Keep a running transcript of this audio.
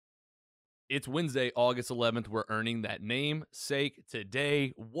It's Wednesday, August 11th. We're earning that namesake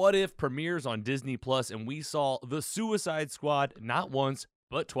today. What If premieres on Disney Plus, and we saw The Suicide Squad not once,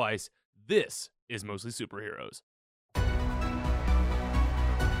 but twice. This is Mostly Superheroes.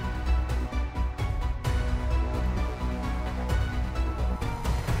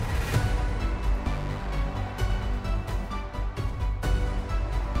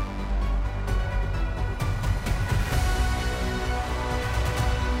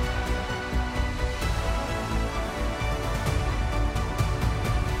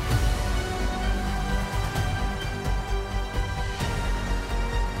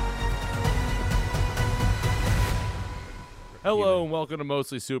 Hello and welcome to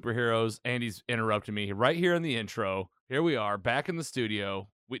Mostly Superheroes. Andy's interrupting me right here in the intro. Here we are, back in the studio.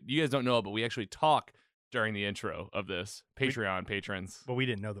 You guys don't know it, but we actually talk during the intro of this. Patreon patrons. Well, we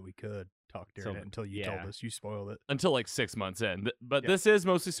didn't know that we could talk during it until you told us. You spoiled it. Until like 6 months in. But This is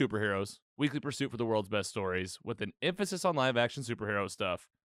Mostly Superheroes, weekly pursuit for the world's best stories, with an emphasis on live-action superhero stuff.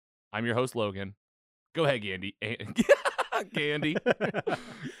 I'm your host, Logan. Go ahead, Gandy. Gandy.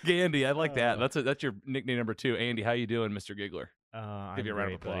 Gandy, I like that. That's your nickname number 2. Andy, how you doing, Mr. Giggler? Give you a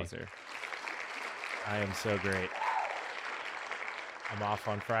round of applause here. I am so great. I'm off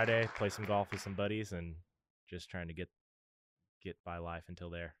on Friday, play some golf with some buddies, and just trying to get by life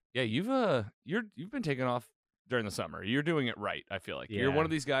until there. Yeah, you've been taking off during the summer. You're doing it right, I feel like. Yeah. You're one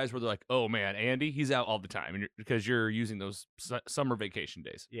of these guys where they're like, oh man, Andy, he's out all the time, and because you're using those summer vacation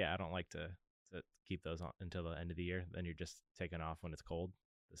days. Yeah, I don't like to keep those on until the end of the year. Then you're just taking off when it's cold.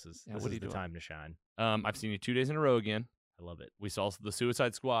 This is the time to shine. I've seen you 2 days in a row again. I love it. We saw The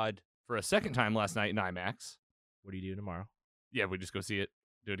Suicide Squad for a second time last night in IMAX. What do you do tomorrow? Yeah, we just go see it.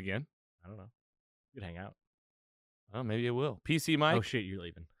 Do it again. I don't know. You could hang out. Oh, maybe I will. PC Mike. Oh shit, you're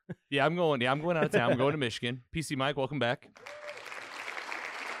leaving. Yeah, I'm going out of town. I'm going to Michigan. PC Mike, welcome back.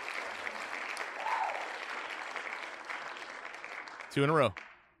 2 in a row.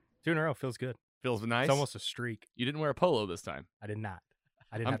 2 in a row feels good. Feels nice. It's almost a streak. You didn't wear a polo this time. I did not.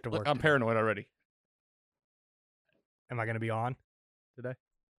 I didn't have to work. I'm paranoid already. Am I going to be on today?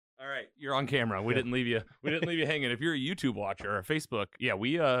 All right, you're on camera. We didn't leave you. We didn't leave you hanging. If you're a YouTube watcher or Facebook,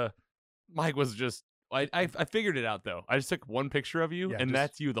 yeah, Mike was just. I figured it out though. I just took one picture of you, and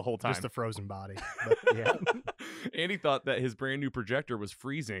that's you the whole time. Just the frozen body. But, yeah. Andy thought that his brand new projector was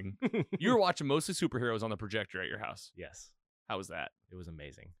freezing. You were watching Mostly Superheroes on the projector at your house. Yes. How was that? It was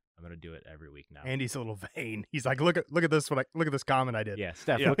amazing. I'm gonna do it every week now. Andy's a little vain. He's like, look at this look at this comment I did. Yeah,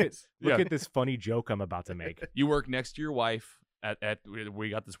 Steph, look at this funny joke I'm about to make. You work next to your wife we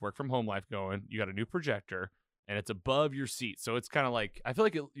got this work from home life going. You got a new projector, and it's above your seat, so it's kind of like I feel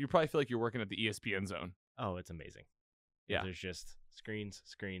like you probably feel like you're working at the ESPN zone. Oh, it's amazing. Yeah, there's just screens,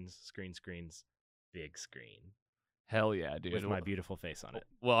 big screen. Hell yeah, dude! With my beautiful face on it.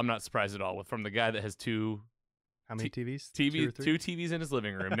 Well, I'm not surprised at all. From the guy that has 2. How many TVs? 2 TVs in his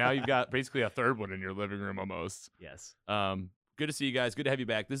living room. Now you've got basically a third one in your living room almost. Yes. Good to see you guys. Good to have you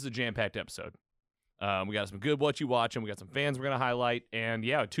back. This is a jam-packed episode. We got some good what you watching. We got some fans we're going to highlight. And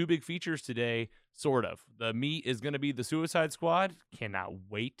yeah, 2 big features today, sort of. The meat is going to be The Suicide Squad. Cannot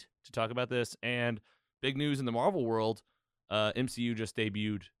wait to talk about this. And big news in the Marvel world, MCU just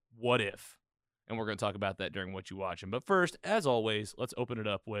debuted What If? And we're going to talk about that during what you watching. But first, as always, let's open it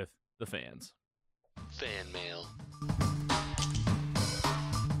up with the fans. Fan mail.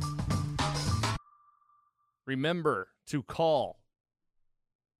 Remember to call.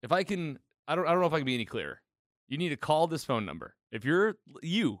 I don't know if I can be any clearer. You need to call this phone number. If you're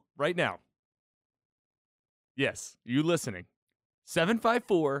right now. Yes, you listening.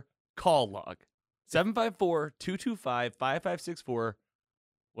 754 call log. 754-225-5564.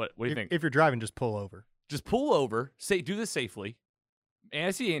 What do you think? If you're driving, just pull over. Just pull over. Do this safely. And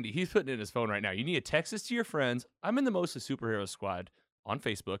I see Andy. He's putting it in his phone right now. You need to text this to your friends. I'm in the Mostly Superheroes Squad on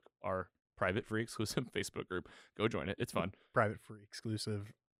Facebook, our private, free, exclusive Facebook group. Go join it. It's fun. Private, free,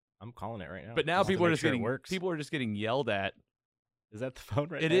 exclusive. I'm calling it right now. But now people are just getting yelled at. Is that the phone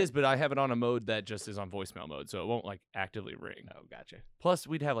right It is, but I have it on a mode that just is on voicemail mode, so it won't like actively ring. Oh, gotcha. Plus,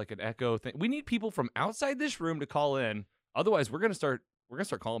 we'd have like an echo thing. We need people from outside this room to call in. Otherwise, we're gonna start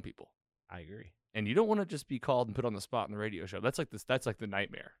calling people. I agree. And you don't want to just be called and put on the spot in the radio show. That's like the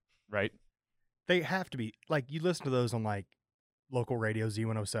nightmare, right? They have to be. Like, you listen to those on like local radio,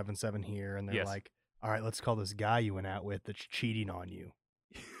 Z1077 here, and they're like, all right, let's call this guy you went out with that's cheating on you.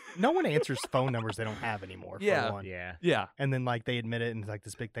 No one answers phone numbers they don't have anymore. For one. Yeah. And then like they admit it and it's like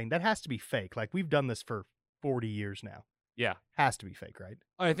this big thing. That has to be fake. Like, we've done this for 40 years now. Yeah. Has to be fake, right?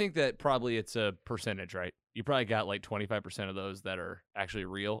 I think that probably it's a percentage, right? You probably got like 25% of those that are actually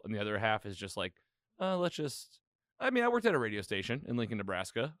real, and the other half is just like, let's just I mean, I worked at a radio station in Lincoln,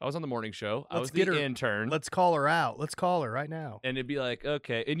 Nebraska. I was on the morning show. I Let's was get the her- intern. Let's call her out. Let's call her right now. And it'd be like,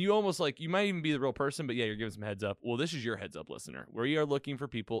 okay. And you almost like, you might even be the real person, but yeah, you're giving some heads up. Well, this is your heads up, listener. We are looking for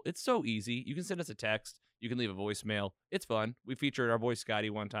people. It's so easy. You can send us a text. You can leave a voicemail. It's fun. We featured our boy Scotty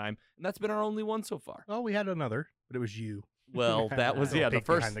one time, and that's been our only one so far. Oh, we had another, but it was you. Well, that was, Little yeah, the peek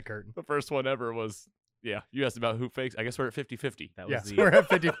first behind the curtain. the first one ever was, yeah, you asked about who fakes. I guess we're at 50-50. That was Yes, the we're at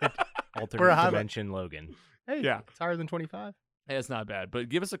 50. alternate we're a high- dimension Logan. Hey, Yeah. it's higher than 25. Hey, it's not bad, but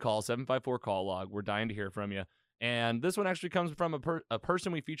give us a call, 754-CALL-LOG. We're dying to hear from you. And this one actually comes from a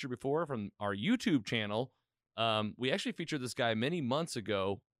person we featured before from our YouTube channel. We actually featured this guy many months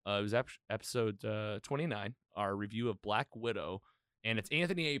ago. It was episode 29, our review of Black Widow. And it's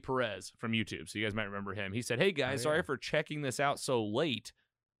Anthony A. Perez from YouTube, so you guys might remember him. He said, hey, guys, yeah. sorry for checking this out so late,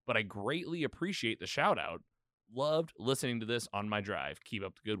 but I greatly appreciate the shout-out. Loved listening to this on my drive. Keep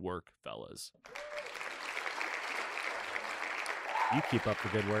up the good work, fellas. You keep up the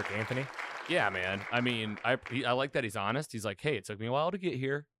good work, Anthony. Yeah, man. I mean, I like that he's honest. He's like, hey, it took me a while to get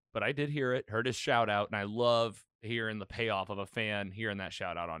here, but I did hear it, heard his shout out, and I love hearing the payoff of a fan hearing that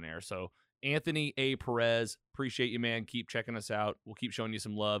shout out on air. So, Anthony A. Perez, appreciate you, man. Keep checking us out. We'll keep showing you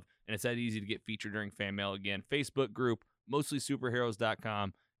some love, and it's that easy to get featured during Fan Mail again. Facebook group,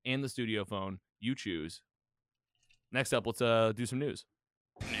 mostlysuperheroes.com, and the studio phone. You choose. Next up, let's do some news.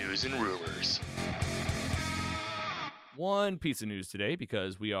 News and rumors. One piece of news today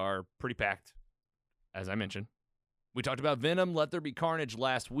because we are pretty packed, as I mentioned. We talked about Venom, Let There Be Carnage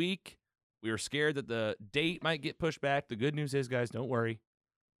last week. We were scared that the date might get pushed back. The good news is, guys, don't worry.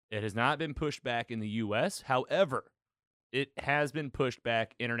 It has not been pushed back in the U.S. However, it has been pushed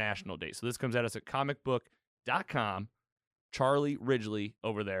back international date. So this comes at us at comicbook.com. Charlie Ridgely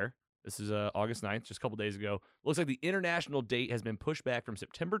over there. This is August 9th, just a couple days ago. Looks like the international date has been pushed back from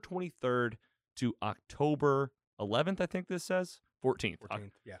September 23rd to October 11th, I think this says. 14th. 14th,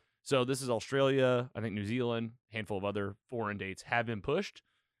 yeah. So this is Australia, I think New Zealand, a handful of other foreign dates have been pushed.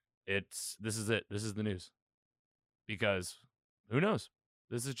 This is it. This is the news. Because who knows?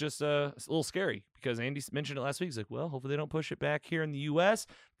 This is just a little scary because Andy mentioned it last week. He's like, well, hopefully they don't push it back here in the U.S.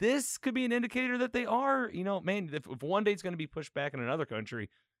 This could be an indicator that they are, man, if one date's going to be pushed back in another country,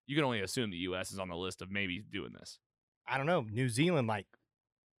 you can only assume the U.S. is on the list of maybe doing this. I don't know. New Zealand,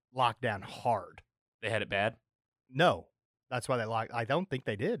 locked down hard. They had it bad? No. That's why they locked. I don't think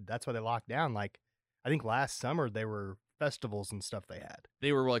they did. That's why they locked down. I think last summer they were festivals and stuff they had.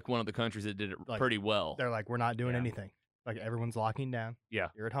 They were one of the countries that did it pretty well. They're like, we're not doing Yeah. anything. Everyone's locking down. Yeah.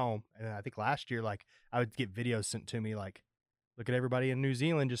 You're at home. And then I think last year, I would get videos sent to me look at everybody in New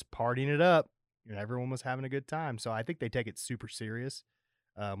Zealand just partying it up. Everyone was having a good time. So I think they take it super serious,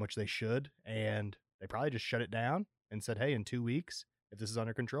 which they should. And they probably just shut it down and said, hey, in 2 weeks, if this is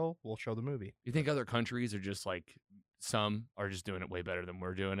under control, we'll show the movie. You think other countries are just some are just doing it way better than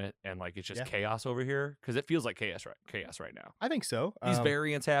we're doing it, and it's just Yeah. chaos over here? Because it feels like chaos right now. I think so. These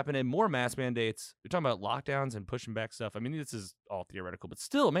variants happening, more mask mandates. We're talking about lockdowns and pushing back stuff. I mean, this is all theoretical, but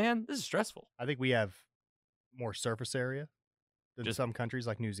still, man, this is stressful. I think we have more surface area than Just- some countries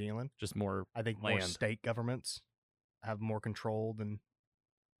like New Zealand. Just more. I think more land. state governments have more control than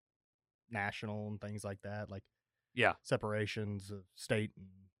national and things like that. Yeah. Separations of state and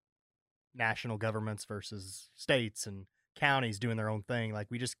national governments versus states and counties doing their own thing.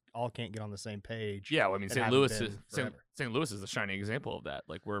 We just all can't get on the same page. Yeah, well, I mean, and St. haven't Louis been is forever. St. Louis is a shining example of that.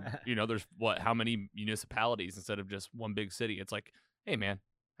 We're there's how many municipalities instead of just one big city? It's hey man,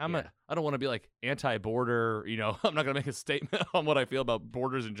 I don't want to be anti-border. I'm not gonna make a statement on what I feel about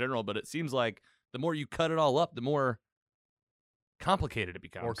borders in general, but it seems like the more you cut it all up, the more complicated it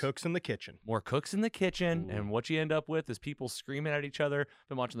becomes. More cooks in the kitchen. More cooks in the kitchen, Ooh. and what you end up with is people screaming at each other.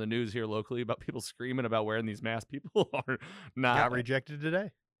 Been watching the news here locally about people screaming about wearing these masks. People are not. Got rejected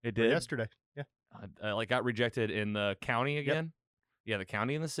today. It Or did. yesterday. Yeah. Got rejected in the county again. Yeah, the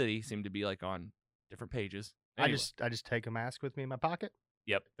county and the city seem to be on different pages. Anyway. I just take a mask with me in my pocket.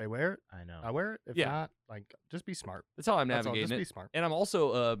 Yep. If they wear it, I know. I wear it. If Yeah. not, just be smart. That's how I'm That's all. navigating Just it. be smart. And I'm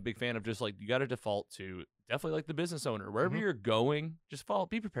also a big fan of just you got to default to definitely the business owner. Wherever Mhm. you're going, just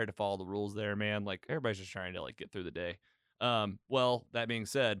be prepared to follow the rules there, man. Everybody's just trying to get through the day. Well, that being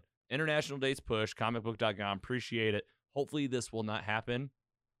said, international dates push, comicbook.com, appreciate it. Hopefully this will not happen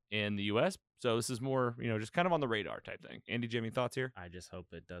in the US. So this is more, just kind of on the radar type thing. Andy, do you have any thoughts here? I just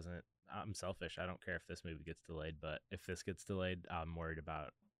hope it doesn't. I'm selfish. I don't care if this movie gets delayed, but if this gets delayed, I'm worried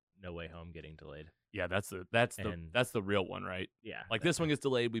about No Way Home getting delayed. Yeah, that's the real one, right? Yeah. This one gets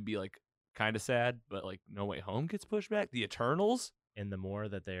delayed, we'd be kind of sad, but No Way Home gets pushed back. The Eternals, And the more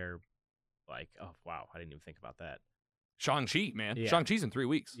that they're oh, wow, I didn't even think about that. Shang-Chi, man. Yeah. Shang-Chi's in 3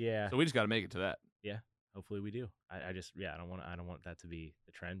 weeks. Yeah. So we just got to make it to that. hopefully we do. I just I don't want that to be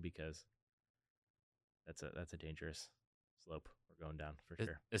the trend, because that's a dangerous slope we're going down for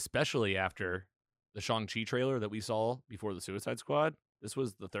sure. Especially after the Shang-Chi trailer that we saw before the Suicide Squad. This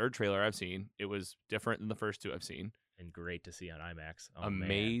was the third trailer I've seen. It was different than the first two I've seen. And great to see on IMAX. Oh,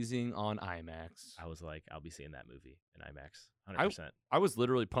 amazing man. On IMAX. I was like, I'll be seeing that movie in IMAX, 100%. I was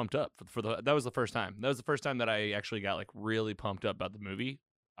literally pumped up for the. That was the first time. That was the first time that I actually got like really pumped up about the movie.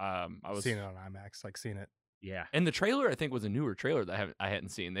 I was seeing it on IMAX, like seeing it. Yeah. And the trailer, I think, was a newer trailer that I hadn't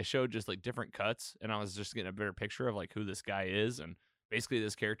seen. They showed just like different cuts, and I was just getting a better picture of like who this guy is. And basically,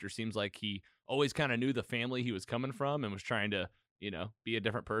 this character seems like he always kind of knew the family he was coming from and was trying to, be a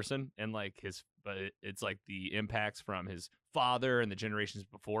different person. And like but it's like the impacts from his father and the generations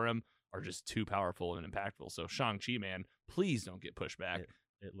before him are just too powerful and impactful. So Shang-Chi, man, please don't get pushed back.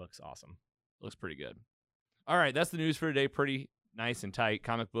 It looks awesome. Looks pretty good. All right, that's the news for today. Pretty nice and tight.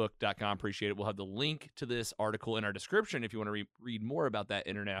 Comicbook.com. Appreciate it. We'll have the link to this article in our description if you want to read more about that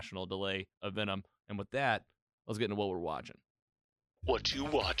international delay of Venom. And with that, let's get into what we're watching. What you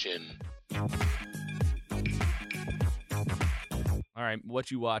watching? All right, what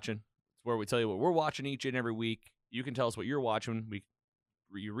you watching? It's where we tell you what we're watching each and every week. You can tell us what you're watching.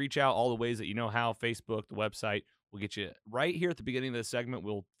 You reach out all the ways that you know how. Facebook, the website. We'll get you right here at the beginning of this segment.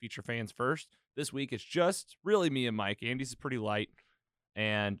 We'll feature fans first. This week, it's just really me and Mike. Andy's is pretty light,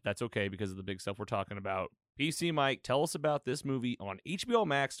 and that's okay because of the big stuff we're talking about. PC Mike, tell us about this movie on HBO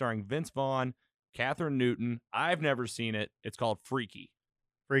Max starring Vince Vaughn, Catherine Newton. I've never seen it. It's called Freaky.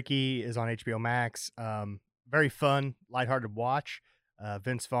 Freaky is on HBO Max. Very fun, lighthearted watch.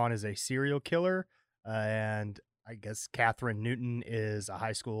 Vince Vaughn is a serial killer, and I guess Catherine Newton is a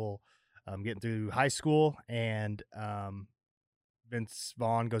high school, getting through high school, and Vince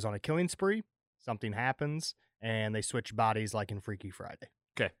Vaughn goes on a killing spree. Something happens, and they switch bodies like in Freaky Friday.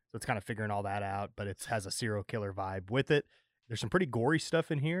 Okay. So it's kind of figuring all that out, but it has a serial killer vibe with it. There's some pretty gory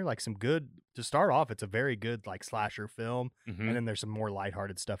stuff in here, like some good, to start off, it's a very good like slasher film, and then there's some more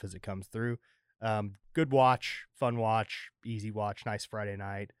lighthearted stuff as it comes through. Good watch, fun watch, easy watch, nice Friday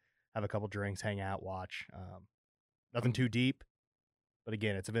night, have a couple drinks, hang out, watch. Nothing too deep. But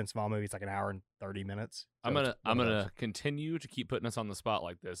again, it's a Vince Vaughn movie. It's like an hour and 30 minutes. So I'm gonna continue to keep putting us on the spot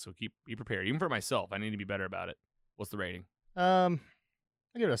like this. So be prepared. Even for myself, I need to be better about it. What's the rating? I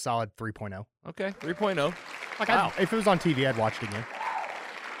give it a solid 3.0. Okay, 3.0. Like wow. If it was on TV, I'd watch it again.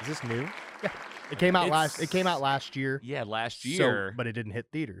 Is this new? Yeah, it came out last year. Yeah, last year. But it didn't hit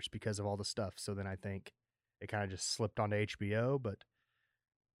theaters because of all the stuff. So then I think it kind of just slipped onto HBO. But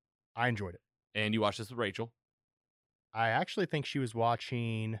I enjoyed it. And you watched this with Rachel. I actually think she was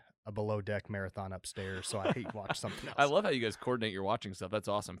watching a Below Deck marathon upstairs, so I watched something else. I love how you guys coordinate your watching stuff. That's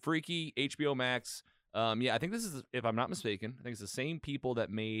awesome. Freaky, HBO Max. Yeah, I think this is, if I'm not mistaken, I think it's the same people that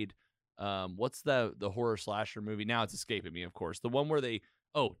made, what's the horror slasher movie? Now it's escaping me, of course. The one where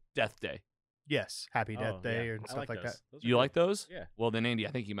Death Day. Yes, Happy Death Day and stuff like that. You like those? Yeah. Well, then, Andy,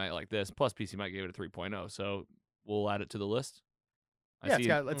 I think you might like this. Plus, PC might give it a 3.0, so we'll add it to the list. Yeah, it's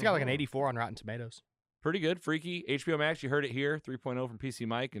got like an 84 on Rotten Tomatoes. Pretty good. Freaky. HBO Max, you heard it here. 3.0 from PC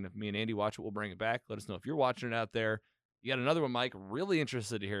Mike. And if me and Andy watch it, we'll bring it back. Let us know if you're watching it out there. You got another one, Mike. Really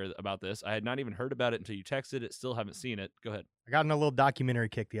interested to hear about this. I had not even heard about it until you texted it. Still haven't seen it. Go ahead. I got in a little documentary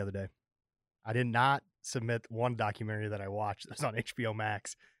kick the other day. I did not submit one documentary that I watched that was on HBO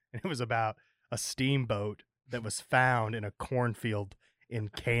Max. And it was about a steamboat that was found in a cornfield in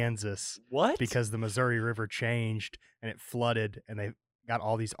Kansas. What? Because the Missouri River changed and it flooded, and they got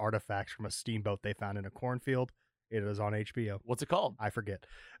all these artifacts from a steamboat they found in a cornfield. It is on HBO. What's it called? I forget.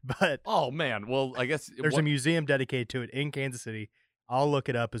 But oh man, well, I guess there's a museum dedicated to it in Kansas City. I'll look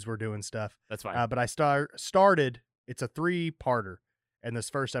it up as we're doing stuff. That's fine. But I started. It's a 3-parter, and this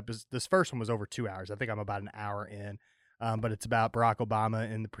first one was over 2 hours. I think I'm about an hour in. But it's about Barack Obama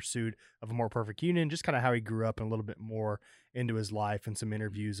in the pursuit of a more perfect union, just kind of how he grew up and a little bit more into his life, and some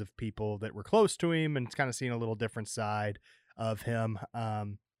interviews of people that were close to him, and kind of seeing a little different side of him.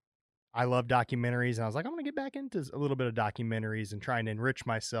 I love documentaries, and I was like, I'm going to get back into a little bit of documentaries and trying to enrich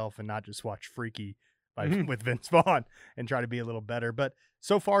myself and not just watch Freaky with Vince Vaughn and try to be a little better. But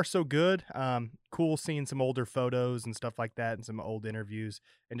so far, so good. Cool seeing some older photos and stuff like that, and some old interviews,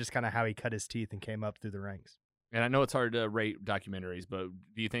 and just kind of how he cut his teeth and came up through the ranks. And I know it's hard to rate documentaries, but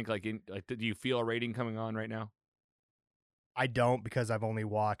do you think do you feel a rating coming on right now? I don't, because I've only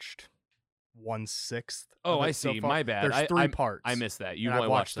watched 1/6. Oh, I see. So my bad. There's 3 parts. I missed that. I've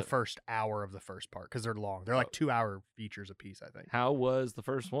watched the first hour of the first part because they're long. They're like 2-hour features a piece, I think. How was the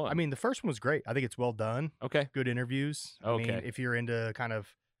first one? I mean, the first one was great. I think it's well done. Okay. Good interviews. Okay. I mean, if you're into kind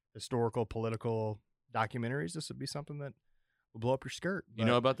of historical, political documentaries, this would be something that will blow up your skirt. You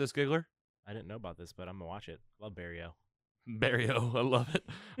know about this, Giggler? I didn't know about this, but I'm gonna watch it. Love Barrio. Barrio, I love it.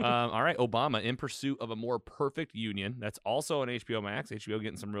 All right, Obama, In Pursuit of a More Perfect Union. That's also on HBO Max. HBO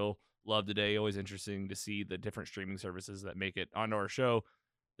getting some real love today. Always interesting to see the different streaming services that make it onto our show.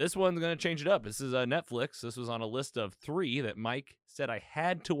 This one's going to change it up. This is Netflix. This was on a list of 3 that Mike said I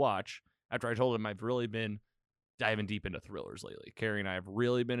had to watch after I told him I've really been diving deep into thrillers lately. Carrie and I have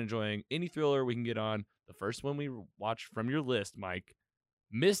really been enjoying any thriller we can get on. The first one we watched from your list, Mike,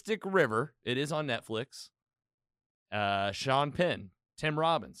 Mystic River. It is on Netflix. Sean Penn, Tim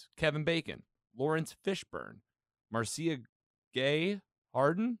Robbins, Kevin Bacon, Lawrence Fishburne, Marcia Gay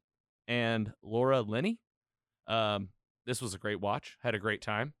Harden, and Laura Linney. This was a great watch. Had a great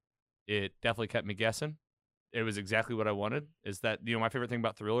time. It definitely kept me guessing. It was exactly what I wanted. Is that, my favorite thing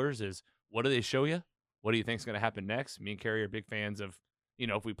about thrillers is, what do they show you? What do you think is going to happen next? Me and Carrie are big fans of,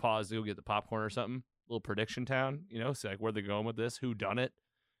 if we pause to go get the popcorn or something, little prediction town, so like where they're going with this, who done it.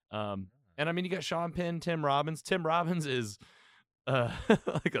 And I mean, you got Sean Penn, Tim Robbins. Tim Robbins is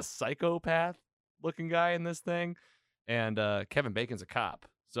like a psychopath looking guy in this thing. And Kevin Bacon's a cop.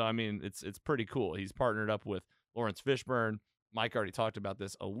 So, I mean, it's pretty cool. He's partnered up with Lawrence Fishburne. Mike already talked about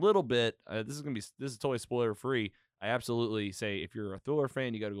this a little bit. This is totally spoiler free. I absolutely say if you're a thriller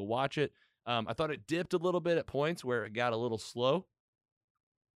fan, you got to go watch it. I thought it dipped a little bit at points where it got a little slow.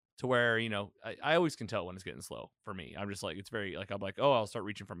 To where, I always can tell when it's getting slow for me. I'm just like, it's very, like, I'm like, oh, I'll start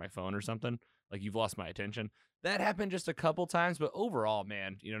reaching for my phone or something. Like, you've lost my attention. That happened just a couple times, but overall,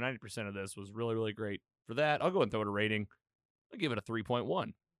 man, 90% of this was really, really great. For that, I'll go and throw it a rating. I'll give it a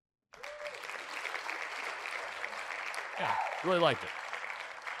 3.1. Yeah, really liked it.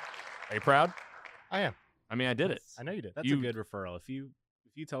 Are you proud? I am. I mean, I did it. I know you did. That's a good referral. If you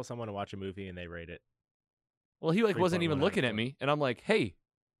tell someone to watch a movie and they rate it, well, he wasn't even 3.1 looking out at of me, and I'm like, hey,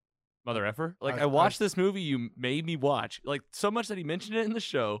 mother effer. Like, I I watched this movie you made me watch. Like, so much that he mentioned it in the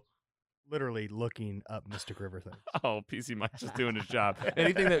show. Literally looking up Mystic River thing. Oh, PC Mike's just doing his job.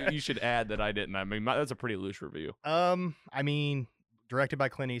 Anything that you should add that I didn't? I mean, that's a pretty loose review. I mean, directed by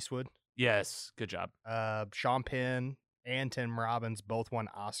Clint Eastwood. Yes, good job. Sean Penn and Tim Robbins both won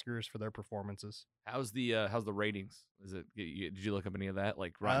Oscars for their performances. How's the ratings? Is it? Did you look up any of that,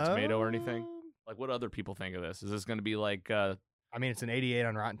 like Rotten Tomato or anything? Like, what other people think of this? Is this going to be like? I mean, it's an 88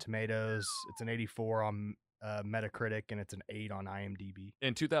 on Rotten Tomatoes. It's an 84 on Metacritic, and it's an 8 on IMDb.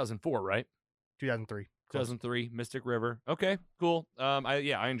 In 2004, right? 2003. 2003, Mystic River. Okay, cool.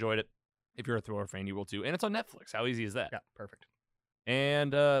 I enjoyed it. If you're a thriller fan, you will too. And it's on Netflix. How easy is that? Yeah, perfect.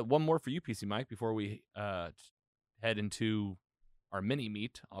 And one more for you, PC Mike, before we head into our mini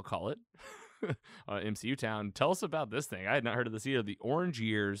meet, I'll call it, MCU Town. Tell us about this thing. I had not heard of this either. The Orange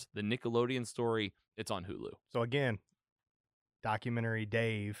Years, the Nickelodeon story. It's on Hulu. So again, documentary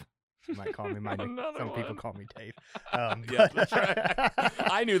Dave. You might call me some people call me Dave. Yeah, that's right.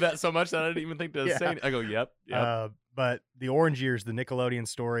 I knew that so much that I didn't even think to say anything. I go, yep. But the Orange Years, the Nickelodeon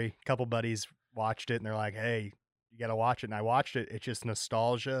story, a couple buddies watched it and they're like, hey, you got to watch it. And I watched it. It's just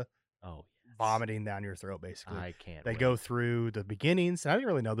nostalgia. Oh, yes. Vomiting down your throat, basically. I can't. They go through the beginnings. I didn't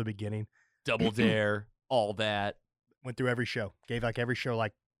really know the beginning. Double Dare, all that. Went through every show. Gave every show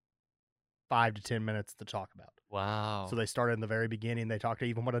 5 to 10 minutes to talk about. Wow. So they started in the very beginning. They talked to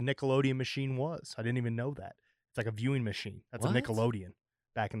even what a Nickelodeon machine was. I didn't even know that. It's like a viewing machine. That's What? a Nickelodeon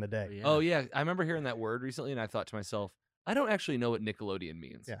back in the day. Oh, yeah. I remember hearing that word recently, and I thought to myself, I don't actually know what Nickelodeon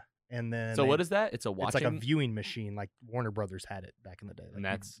means. Yeah. And then So what is that? It's a watching. It's like a viewing machine, like Warner Brothers had it back in the day. Like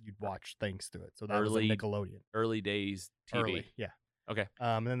And you'd watch things through it. So that early- was a Nickelodeon. early days TV. Early, yeah. Okay.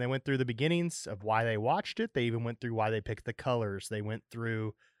 And then they went through the beginnings of why they watched it. They even went through why they picked the colors. They went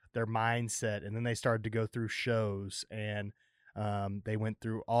through their mindset, and then they started to go through shows, and they went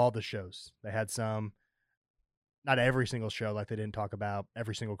through all the shows. They had some, not every single show, like they didn't talk about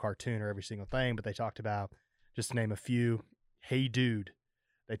every single cartoon or every single thing, but they talked about, just to name a few, Hey Dude.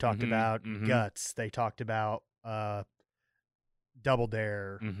 They talked about Guts. They talked about Double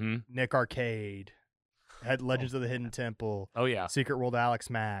Dare, Nick Arcade, had Legends of the Hidden Temple, Oh, yeah. Secret World Alex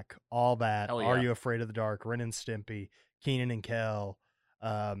Mack, all that. Hell Are yeah. You Afraid of the Dark? Ren and Stimpy, Keenan and Kel.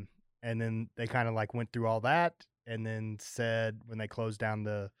 And then they kind of went through all that, and then said when they closed down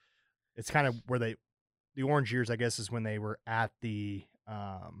it's kind of where the Orange Years, I guess, is when they were at the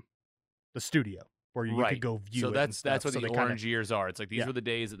studio where you could go view so it. that's what so the they Orange Years are. It's like these Yeah. were the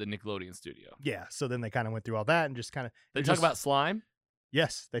days at the Nickelodeon studio. Yeah. So then they kind of went through all that and just kind of. They talk about slime.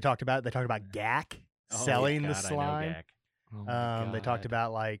 Yes, they talked about GAC selling the God, I know slime. Gak. Oh They talked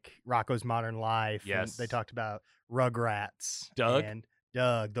about Rocko's Modern Life. Yes. And they talked about Rugrats. Doug. And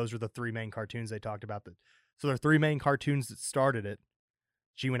Doug. Those were the 3 main cartoons they talked about. So there are 3 main cartoons that started it.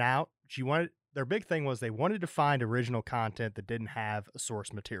 She went out. She wanted their big thing was they wanted to find original content that didn't have a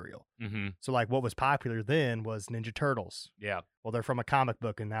source material. Mm-hmm. So like what was popular then was Ninja Turtles. Yeah. Well, they're from a comic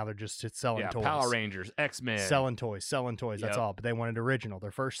book and now they're just selling toys. Power Rangers, X-Men. Selling toys. That's Yep. all. But they wanted original.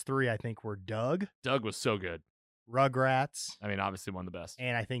 Their first 3, I think, were Doug, Doug was so good. Rugrats, I mean, obviously one of the best.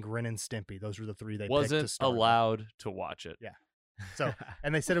 and I think Ren and Stimpy. Those were the 3 they picked to Wasn't start with. allowed to watch it. Yeah. So,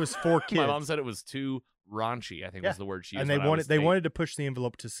 and they said it was for kids. My mom said it was too raunchy, I think Yeah. was the word she used. And they when I was they 8. wanted to push the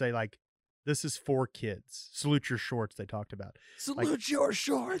envelope to say like, this is for kids. Salute your shorts. They talked about Salute your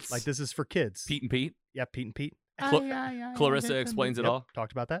shorts. like this is for kids. Pete and Pete. Yeah, Pete and Pete. Clarissa explains it Yep, all.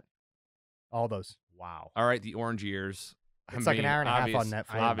 Talked about that. All those. Wow. All right, the Orange Years. It's like an hour and a half on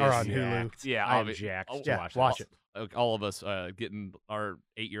Netflix or on Hulu. Yeah, I'm obvi- jacked oh, to Yeah, watch it. Like, all of us getting our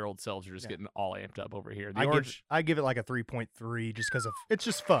 8-year-old selves are just getting all amped up over here. The I Orange. give it like a 3.3 just because of it's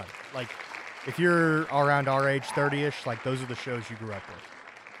just fun. Like if you're around our age, 30ish, like those are the shows you grew up with.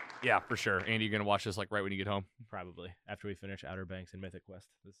 Yeah, for sure. Andy, you're gonna watch this like right when you get home. Probably after we finish Outer Banks and Mythic Quest.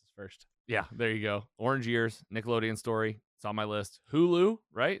 This is first. Yeah, there you go. Orange Years, Nickelodeon story. It's on my list. Hulu,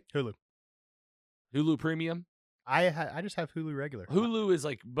 right? Hulu. Hulu Premium. I just have Hulu regular. Hulu is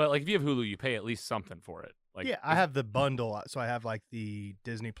like, but like if you have Hulu, you pay at least something for it. Like Yeah, I have the bundle, so I have like the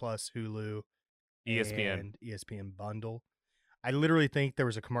Disney Plus, Hulu, ESPN. and ESPN bundle. I literally think there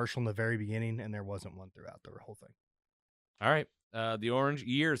was a commercial in the very beginning, and there wasn't one throughout the whole thing. All right. The Orange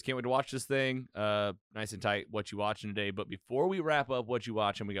Years. Can't wait to watch this thing. Nice and tight. What you watching today? But before we wrap up what you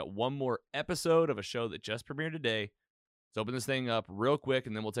watching, we got one more episode of a show that just premiered today. Let's open this thing up real quick,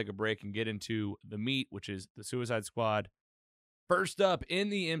 and then we'll take a break and get into the meat, which is the Suicide Squad. First up in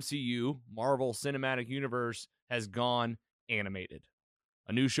the MCU, Marvel Cinematic Universe has gone animated.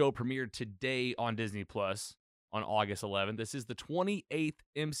 A new show premiered today on Disney Plus on August 11th. This is the 28th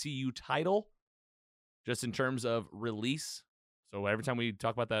MCU title, just in terms of release. So every time we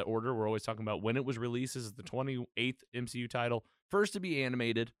talk about that order, we're always talking about when it was released. This is the 28th MCU title, first to be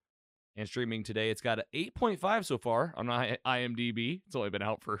animated and streaming today. It's got an 8.5 so far on IMDb. It's only been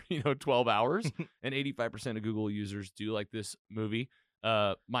out for 12 hours, and 85% of Google users do like this movie.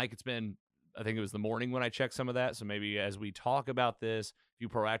 Mike, it's been, I think it was the morning when I checked some of that. So maybe as we talk about this, if you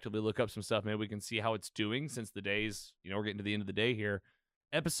proactively look up some stuff, maybe we can see how it's doing since the days, we're getting to the end of the day here.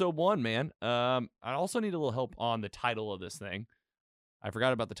 Episode 1, man. I also need a little help on the title of this thing. I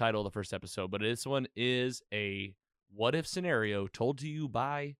forgot about the title of the first episode, but this one is a what if scenario told to you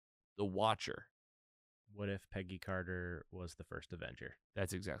by The Watcher. What if Peggy Carter was the first Avenger?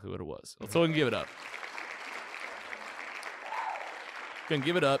 That's exactly what it was. Let's go ahead and give it up. Gonna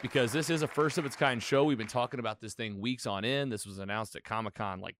give it up because this is a first of its kind show. We've been talking about this thing weeks on end. This was announced at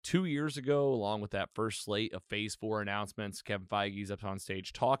Comic-Con like 2 years ago, along with that first slate of Phase 4 announcements. Kevin Feige's up on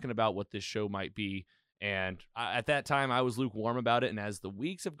stage talking about what this show might be. And at that time, I was lukewarm about it. And as the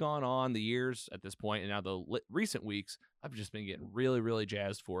weeks have gone on, the years at this point, and now the recent weeks, I've just been getting really, really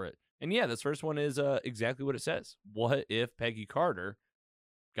jazzed for it. And yeah, this first one is exactly what it says. What if Peggy Carter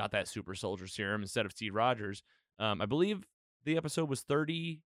got that super soldier serum instead of Steve Rogers? I believe the episode was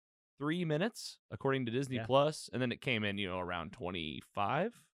 33 minutes, according to Disney Plus, and then it came in, around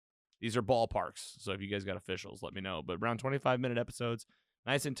 25. These are ballparks, so if you guys got officials, let me know. But around 25-minute episodes,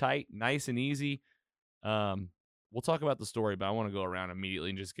 nice and tight, nice and easy. We'll talk about the story, but I want to go around immediately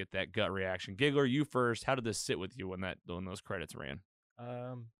and just get that gut reaction. Giggler, you first. How did this sit with you when those credits ran?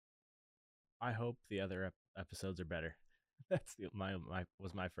 I hope the other episodes are better. That's my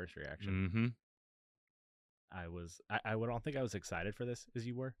first reaction. Mm-hmm. I don't think I was excited for this as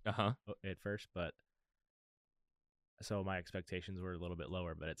you were at first, but so my expectations were a little bit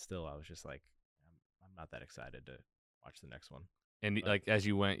lower, but it's still, I was just like, I'm not that excited to watch the next one. And But as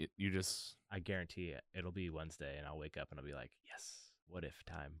you went, you just I guarantee it'll be Wednesday, and I'll wake up and I'll be like, yes, what if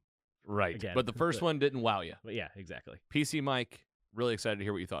time? right. Again, But the first one didn't wow you. But yeah, exactly. PC Mike, really excited to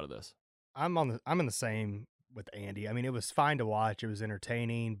hear what you thought of this. I'm in the same with Andy. I mean, it was fine to watch. It was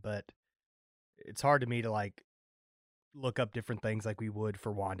entertaining, but it's hard to me to like look up different things like we would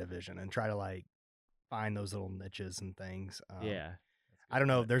for WandaVision and try to like find those little niches and things. Yeah. I don't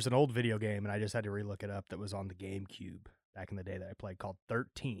know. There's an old video game, and I just had to relook it up that was on the GameCube back in the day that I played called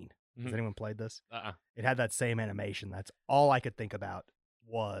 13. Has Mhm. anyone played this? Uh-uh. It had that same animation. That's all I could think about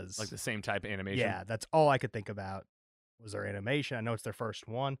was Like the same type of animation. yeah. That's all I could think about was their animation. I know it's their first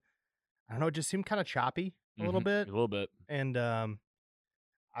one. I don't know. It just seemed kind of choppy a little Mhm. bit. A little bit. And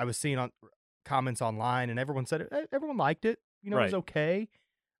I was seeing on comments online, and everyone said everyone liked it. It was Right. okay,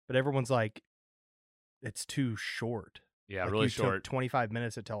 but everyone's like, it's too short. Yeah, Like, really you short. Took 25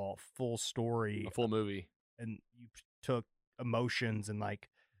 minutes to tell a full story, A full movie. and you took emotions, and like,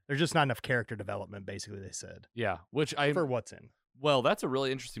 there's just not enough character development. Basically, they said Yeah, which I for what's in. Well, that's a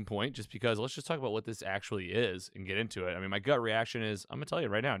really interesting point, just because let's just talk about what this actually is and get into it. I mean, my gut reaction is I'm going to tell you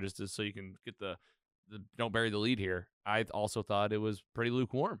right now, so you can get the don't bury the lead here. I also thought it was pretty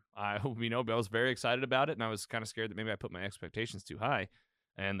lukewarm. I was very excited about it, and I was kind of scared that maybe I put my expectations too high.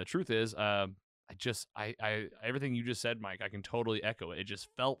 And the truth is, I everything you just said, Mike, I can totally echo it. It just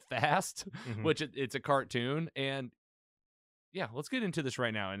felt fast, which it's a cartoon. And yeah, let's get into this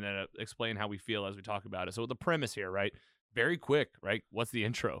right now and then explain how we feel as we talk about it. So the premise here, right? Very quick, right? What's the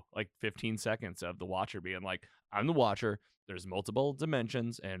intro? Like 15 seconds of the Watcher being like, I'm the Watcher. There's multiple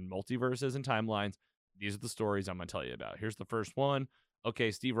dimensions and multiverses and timelines. These are the stories I'm going to tell you about. Here's the first one. Okay,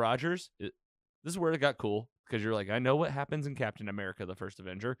 Steve Rogers. This is where it got cool, because you're like, I know what happens in Captain America, the First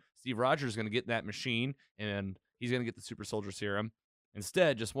Avenger. Steve Rogers is going to get that machine, and he's going to get the super soldier serum.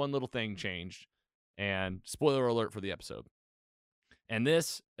 Instead, just one little thing changed. And spoiler alert for the episode. And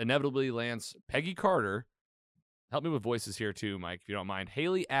this inevitably lands Peggy Carter. Help me with voices here too, Mike, if you don't mind.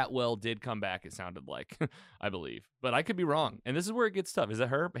 Haley Atwell did come back, it sounded like, I believe. But I could be wrong. And this is where it gets tough. Is that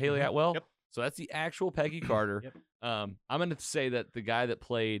her, Haley Atwell? Yep. So that's the actual Peggy Carter. Yep. I'm going to say that the guy that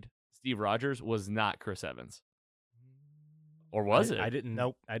played Steve Rogers was not Chris Evans. Or was it? I didn't.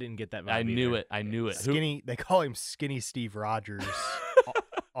 Nope. I didn't get that. I vibe knew either. it. I knew it. Skinny. They call him Skinny Steve Rogers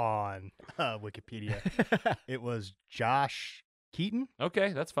on Wikipedia. It was Josh Keaton.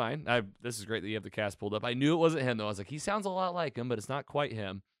 Okay, that's fine. This is great that you have the cast pulled up. I knew it wasn't him, though. I was like, he sounds a lot like him, but it's not quite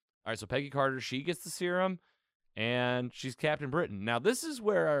him. All right, so Peggy Carter, she gets the serum, and she's Captain Britain. Now, this is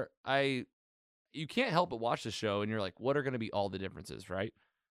where you can't help but watch the show, and you're like, what are going to be all the differences, right?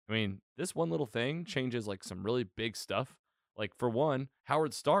 I mean, this one little thing changes, like, some really big stuff. Like, for one,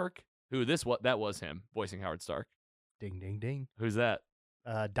 Howard Stark, that was him, voicing Howard Stark. Ding, ding, ding. Who's that?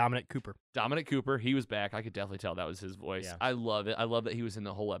 Dominic Cooper. Dominic Cooper, he was back. I could definitely tell that was his voice. Yeah. I love it. I love that he was in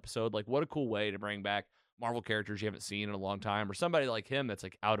the whole episode. Like, what a cool way to bring back Marvel characters you haven't seen in a long time, or somebody like him that's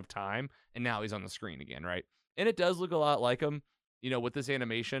like out of time, and now he's on the screen again, right? And it does look a lot like him. You know, with this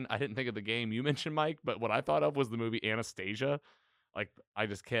animation, I didn't think of the game you mentioned, Mike, but what I thought of was the movie Anastasia. Like, I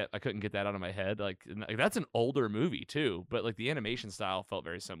couldn't get that out of my head. Like, that's an older movie too, but like the animation style felt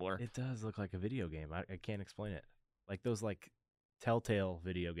very similar. It does look like a video game. I can't explain it. Like those like Telltale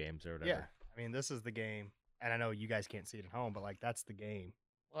video games or whatever. Yeah. I mean, this is the game, and I know you guys can't see it at home, but like that's the game.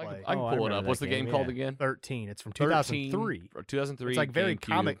 Well, I Like- can Oh, I pull it remember up. that What's the game called game, again? 13. It's from 13 2003. or 2003. It's like very GameCube.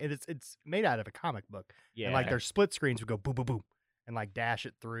 comic. It's made out of a comic book. Yeah. And like their split screens would go boom, boom, boom, and like dash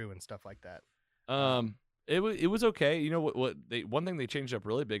it through and stuff like that. It was okay. You know one thing they changed up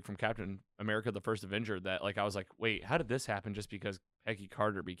really big from Captain America: The First Avenger, that like I was like, wait, how did this happen? Just because Peggy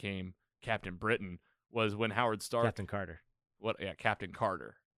Carter became Captain Britain was when Howard Stark. Captain Carter. Captain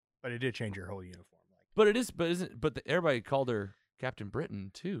Carter. But it did change your whole uniform. But everybody called her Captain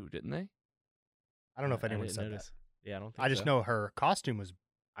Britain too, didn't they? I don't know if anyone didn't said notice. Yeah, I don't think that. I just so. know her costume was.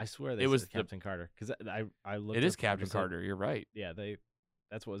 I swear they It was said Captain Carter because I looked. It is up Captain episode- Carter. You're right. Yeah,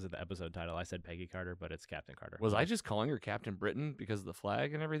 that's what was the episode title. I said Peggy Carter, but it's Captain Carter. Was I just calling her Captain Britain because of the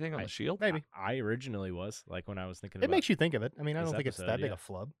flag and everything on the shield? Maybe. I originally was like when I was thinking. It about makes you think of it. I mean, I this don't think it's that episode, big yeah. a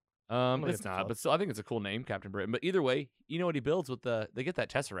flub. It's it's a not, flub. but still, I think it's a cool name, Captain Britain. But either way, you know what he builds with they get that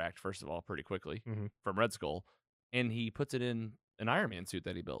Tesseract first of all pretty quickly Mhm. from Red Skull, and he puts it in an Iron Man suit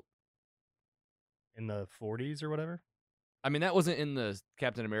that he built. In the 40s or whatever. I mean, that wasn't in the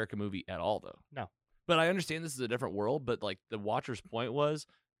Captain America movie at all, though. No. But I understand this is a different world. But like the Watcher's point was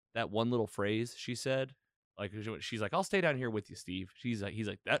that one little phrase she said, like she's like, "I'll stay down here with you, Steve." He's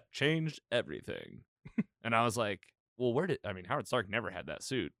like, "That changed everything," and I was like, "Well, Howard Stark never had that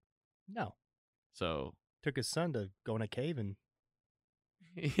suit, No. so Took his son to go in a cave and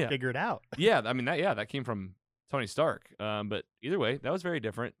yeah, figure it out. yeah." I mean, that came from Tony Stark. But either way, that was very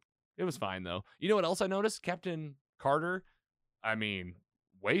different. It was fine though. You know what else I noticed? Captain Carter. I mean,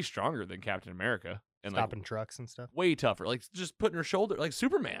 way stronger than Captain America, and like Stopping trucks and stuff. way tougher. Like just putting her shoulder like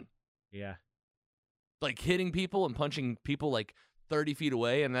Superman, Yeah. like hitting people and punching people like 30 feet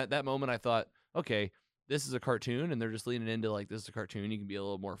away. And that moment I thought, okay, this is a cartoon, and they're just leaning into like, this is a cartoon. You can be a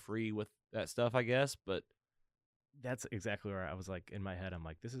little more free with that stuff, I guess. But That's exactly where I was like in my head. I'm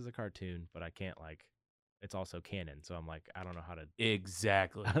like, this is a cartoon, but I can't like. It's also canon, so I'm like, I don't know how to.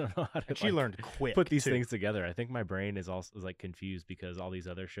 exactly. I don't know how to. And she like, learned quick. put these too. things together. I think my brain is like confused because all these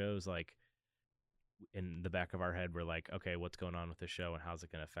other shows, like in the back of our head, we're like, okay, what's going on with this show and how's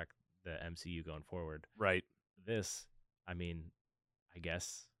it going to affect the MCU going forward? Right. This, I mean, I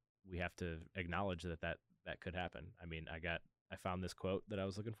guess we have to acknowledge that could happen. I mean, I found this quote that I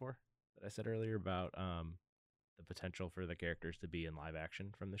was looking for that I said earlier about the potential for the characters to be in live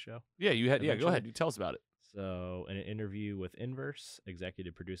action from the show. Yeah, you had. Yeah, go Eventually. ahead. You tell us about it. So, in an interview with Inverse,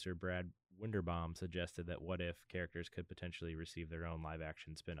 executive producer Brad Winderbaum suggested that what if characters could potentially receive their own live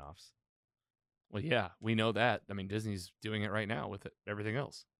action spin-offs? Well, yeah, we know that. I mean, Disney's doing it right now with everything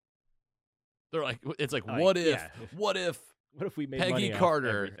else. They're like, it's like, what if, yeah. what if What if we made Peggy money off Carter,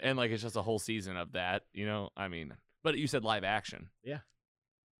 everything? and like it's just a whole season of that, you know? I mean, but you said live action. Yeah.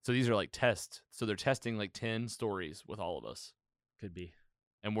 So these are like tests. So they're testing like 10 stories with all of us, Could be.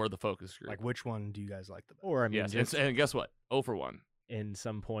 and we're the focus group. Like, which one do you guys like the best? Or I mean, yes, just and guess what? 0 for 1. in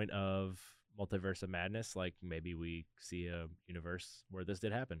some point of Multiverse of Madness, like maybe we see a universe where this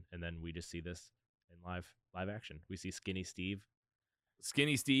did happen, and then we just see this in live action. We see Skinny Steve.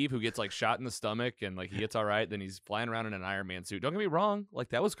 Skinny Steve, who gets like shot in the stomach and like he gets all right, then he's flying around in an Iron Man suit. Don't get me wrong, like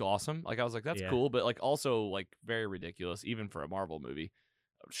that was awesome. Like I was like, that's Yeah. cool, but like also like very ridiculous, even for a Marvel movie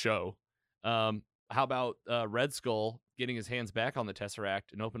show. How about Red Skull getting his hands back on the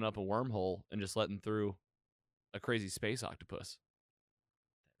Tesseract and opening up a wormhole and just letting through a crazy space octopus?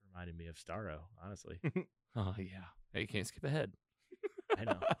 That reminded me of Starro, honestly. Oh yeah, hey, you can't skip ahead. I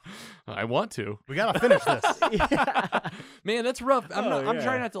know. I want to. We gotta finish this. Man, that's rough. I'm yeah.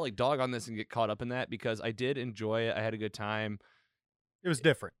 trying not to like dog on this and get caught up in that because I did enjoy it. I had a good time. It was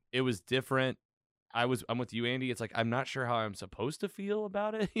different. It was different. I'm with you, Andy. It's like I'm not sure how I'm supposed to feel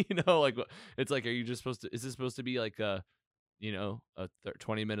about it. Like it's like, are you just supposed to? Is this supposed to be like a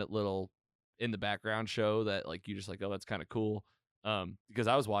 20-minute little in the background show that like you just like, oh, that's kind of cool. Because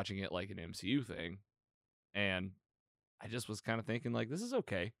I was watching it like an MCU thing, and I just was kind of thinking like, this is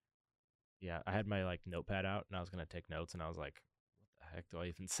okay. Yeah, I had my like notepad out and I was gonna take notes, and I was like, "What the heck do I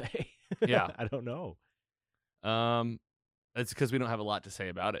even say?" Yeah. I don't know. It's because we don't have a lot to say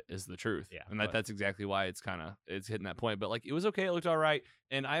about it, is the truth. Yeah, And but- that's exactly why it's hitting that point. But like, it was okay. It looked all right.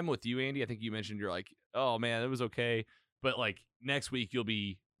 And I'm with you, Andy. I think you mentioned you're like, oh man, it was okay. But like next week, you'll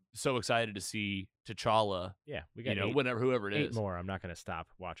be so excited to see T'Challa. Yeah, we got Whoever it eight is. more. I'm not gonna stop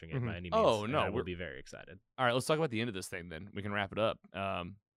watching it Mhm. by any means. Oh, and no, I will we're- be very excited. All right, let's talk about the end of this thing. Then we can wrap it up.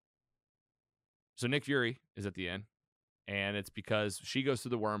 So Nick Fury is at the end, and it's because she goes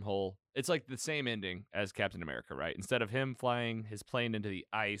through the wormhole. It's like the same ending as Captain America, right? Instead of him flying his plane into the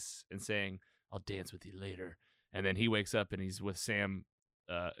ice and saying, "I'll dance with you later," and then he wakes up and he's with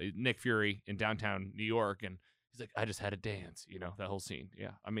Nick Fury in downtown New York, and he's like, "I just had a dance," that whole scene.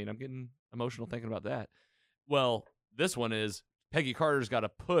 Yeah, I mean, I'm getting emotional thinking about that. Well, this one is Peggy Carter's got to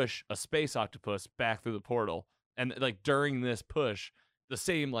push a space octopus back through the portal, and like during this push, the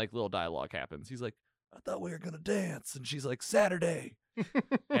same like little dialogue happens. He's like, "I thought we were gonna dance," and she's like, "Saturday,"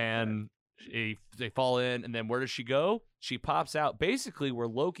 and they fall in, and then where does she go? She pops out basically where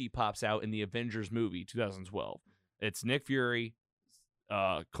Loki pops out in the Avengers movie 2012. It's Nick Fury,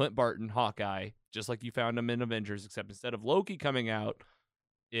 Clint Barton, Hawkeye, just like you found him in Avengers, except instead of Loki coming out,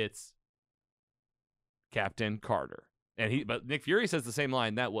 it's Captain Carter. But Nick Fury says the same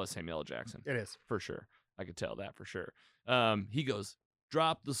line. That was Samuel L. Jackson. It is. For sure. I could tell that for sure. He goes,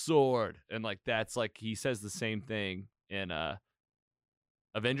 "Drop the sword." And like that's like he says the same thing in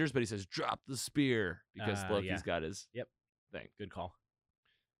Avengers, but he says, "Drop the spear," because Loki's yeah. got his Yep. thing. Good call.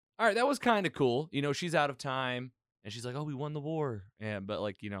 All right, that was kind of cool. She's out of time and she's like, "Oh, we won the war." But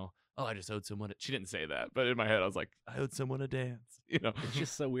like, "Oh, I just owed someone." She didn't say that, but in my head I was like, "I owed someone a dance." It's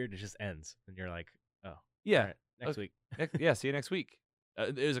just so weird. It just ends, and you're like, "Oh, Yeah. all right, next week." Yeah, see you next week.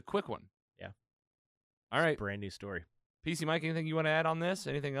 It was a quick one. Yeah. All right. Brand new story. PC Mike, anything you want to add on this?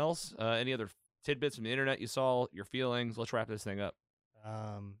 Anything else? Any other tidbits from the internet you saw? Your feelings? Let's wrap this thing up.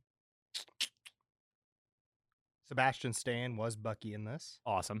 Sebastian Stan was Bucky in this.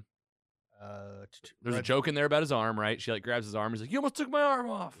 Awesome. There's a Red, joke in there about his arm, right? She like grabs his arm. He's like, "You almost took my arm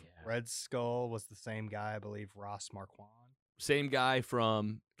off." Yeah. Red Skull was the same guy, I believe, Ross Marquand. Same guy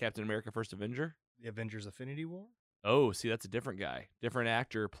from Captain America: First Avenger. The Avengers Affinity War. Oh, see, that's a different guy. Different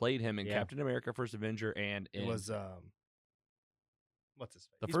actor played him in Yeah. Captain America: First Avenger, and It in was what's his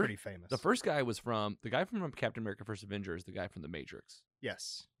face? The He's fir- pretty famous. the first guy was from the guy from Captain America: First Avenger is the guy from The Matrix,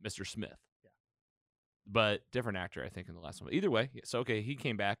 Yes. Mr. Smith. Yeah. But different actor, I think, in the last one. But either way, so okay, he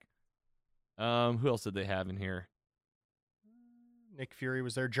came back. Who else did they have in here? Nick Fury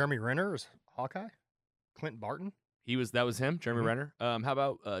was there. Jeremy Renner was Hawkeye. Clint Barton. That was him, Jeremy Mhm. Renner. How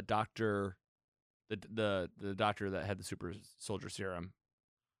about Doctor, the doctor that had the super soldier serum?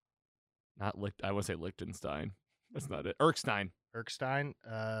 Not I want to say Lichtenstein. That's not it. Erskine. Erskine.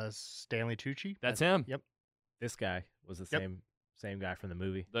 Stanley Tucci. That's him. Yep. This guy was the Yep. same guy from the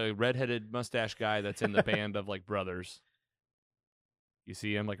movie. The redheaded mustache guy that's in the band of like brothers. You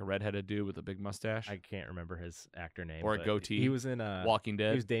see him like a redheaded dude with a big mustache, I can't remember his actor name. Or a but goatee. He was in Walking He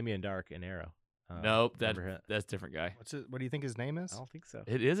Dead. was Damien Dark in Arrow. Nope, remember him? that's a different guy. What do you think his name is? I don't think so.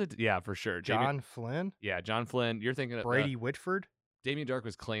 It is yeah, for sure. John Flynn. Yeah, John Flynn. You're thinking of Brady Whitford. Damien Dark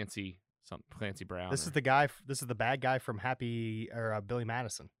was Clancy Some Clancy Brown. This is the guy. This is the bad guy from Billy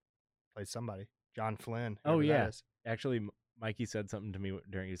Madison. Plays somebody. John Flynn. Oh, whoever that yeah. is. Actually, Mikey said something to me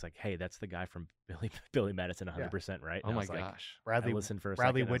during. He's like, "Hey, that's the guy from Billy Madison, 100%, right?" Oh And I my was like, gosh. Bradley I listened for a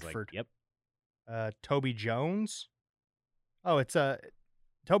Bradley second, I was like, Whitford. yep. Toby Jones. Oh, it's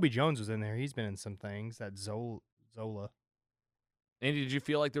Toby Jones was in there. He's been in some things. That Zola. Andy, did you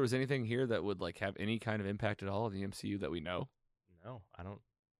feel like there was anything here that would like have any kind of impact at all in the MCU that we know? No, I don't.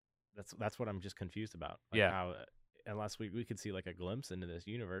 That's what I'm just confused about. Like Yeah. How, unless we could see like a glimpse into this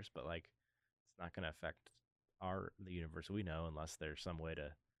universe, but like it's not going to affect the universe we know unless there's some way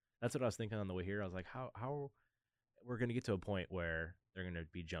to. That's what I was thinking on the way here. I was like, how we're going to get to a point where they're going to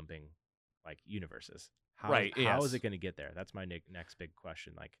be jumping like universes. How is yes. it going to get there? That's my next big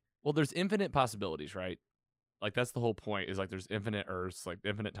question. Like, Well, there's infinite possibilities, right? Like that's the whole point. Is like there's infinite Earths, like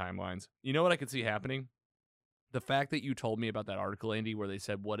infinite timelines. You know what I could see happening? The fact that you told me about that article, Andy, where they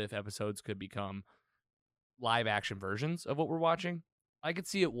said what if episodes could become live action versions of what we're watching. I could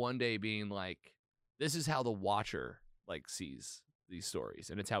see it one day being like, this is how the watcher like sees these stories,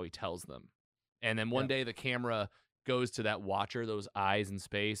 and it's how he tells them. And then one day the camera goes to that watcher, those eyes in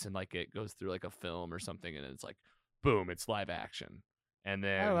space, and like it goes through like a film or something, and it's like, boom, it's live action. And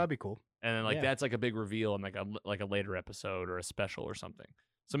then Oh, that'd be cool. and then like Yeah. that's like a big reveal in like a later episode or a special or something.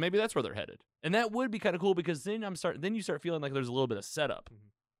 So maybe that's where they're headed, and that would be kind of cool because then then you start feeling like there's a little bit of setup. Mhm.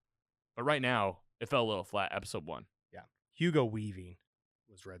 But right now it fell a little flat. Episode 1 Hugo Weaving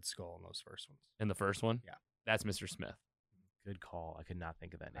was Red Skull in those first ones. in the first one, Yeah. that's Mr. Smith. good call. I could not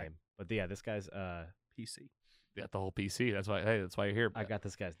think of that I- name. But yeah, this guy's. PC. Got the whole PC. That's why. Hey, that's why you're here. I got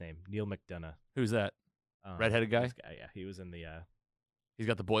this guy's name, Neil McDonough. Who's that? Redheaded guy? This guy, yeah, he was in the He's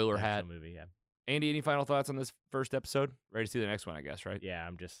got the boiler actual hat. movie. Yeah, Andy, any final thoughts on this first episode? Ready to see the next one, I guess, right? yeah.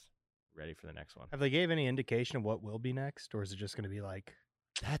 I'm just ready for the next one. Have they gave any indication of what will be next, or is it just going to be like,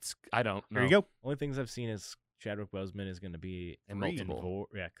 I don't know. here you go? Only things I've seen is Chadwick Boseman is going to be And Three. multiple. four,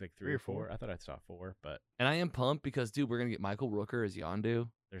 yeah, like three or or four. four. I thought I saw 4, but And I am pumped because, dude, we're gonna get Michael Rooker as Yondu.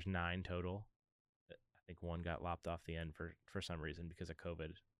 there's 9 total. I think 1 got lopped off the end for some reason because of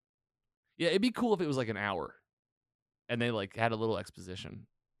COVID. Yeah, it'd be cool if it was like an hour, and they like had a little exposition.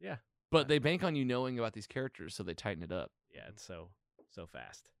 Yeah, But they bank on you knowing about these characters, so they tighten it up. yeah. It's so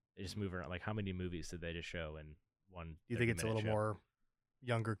fast. They just move around. Like, how many movies did they just show in one? Do you think it's a 30-minute little show? more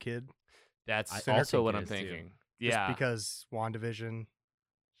younger kid? That's I also think what it I'm is, too. thinking. Just Yeah, because WandaVision,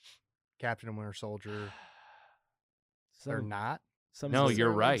 Captain and Winter Soldier, they're Some, not. some No, of the- you're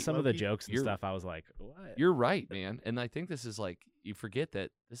right. Some of the Loki? jokes and You're- stuff, I was like, what? you're right, man. And I think this is like you forget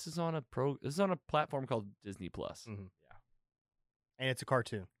that this is on a platform called Disney Plus, Mhm. And it's a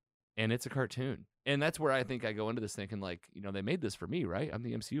cartoon. and it's a cartoon. And that's where I think I go into this thinking like, you know, they made this for me, right? I'm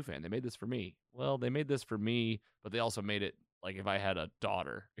the MCU fan. They made this for me. Well, they made this for me, but they also made it like if I had a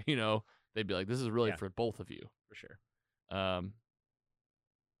daughter, you know, they'd be like, this is really Yeah. for both of you. For sure.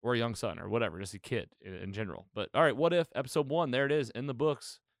 Or a young son or whatever, just a kid in general. But all right, what if episode 1? There it is in the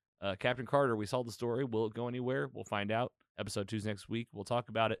books. Captain Carter, we saw the story. Will it go anywhere? We'll find out. Episode 2's next week. We'll talk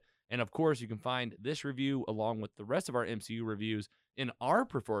about it. And of course, you can find this review along with the rest of our MCU reviews in our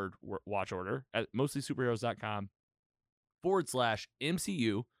preferred watch order at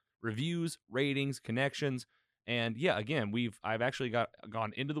mostlysuperheroes.com/MCU reviews, ratings, connections. And yeah, again, I've actually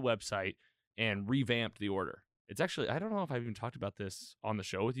gone into the website and revamped the order. It's actually, I don't know if I've even talked about this on the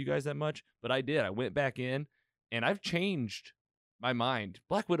show with you guys that much, but I did. I went back in and I've changed my mind.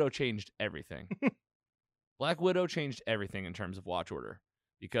 Black Widow changed everything. Black Widow changed everything in terms of watch order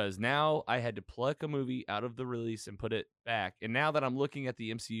because now I had to pluck a movie out of the release and put it back. And now that I'm looking at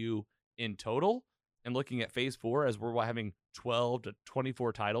the MCU in total and looking at phase 4 as we're having 12 to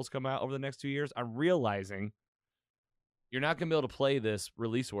 24 titles come out over the next 2 years, I'm realizing you're not going to be able to play this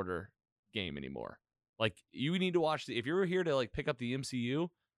release order game anymore. Like, you need to watch if you're here to like pick up the MCU,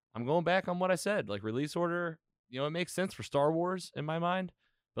 I'm going back on what I said. Like, release order, you know, it makes sense for Star Wars in my mind.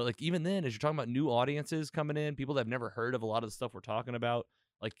 But like, even then, as you're talking about new audiences coming in, people that have never heard of a lot of the stuff we're talking about,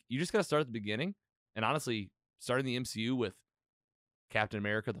 like, you just got to start at the beginning. And honestly, starting the MCU with Captain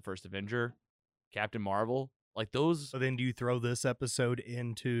America, the First Avenger, Captain Marvel, like those. So then do you throw this episode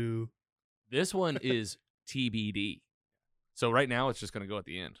into... This one is TBD. So right now, it's just going to go at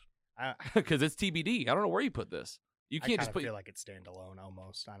the end. I Because it's TBD. I don't know where you put this. You can't just put. feel like it's standalone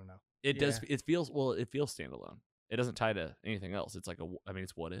almost. I don't know. It does. It feels standalone. It doesn't tie to anything else. It's like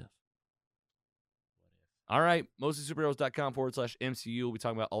it's what if. All right, mostlysuperheroes.com/MCU. We'll be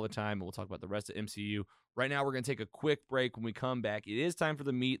talking about all the time, and we'll talk about the rest of MCU. Right now, we're going to take a quick break. When we come back, it is time for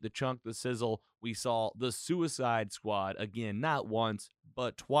the meat, the chunk, the sizzle. We saw the Suicide Squad again, not once,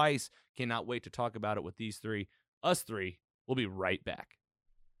 but twice. Cannot wait to talk about it with these three. Us three. We'll be right back.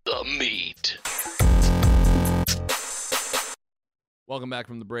 The The Meat. Welcome back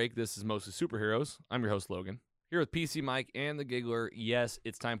from the break. This is Mostly Superheroes. I'm your host, Logan. Here with PC Mike and the Giggler. Yes,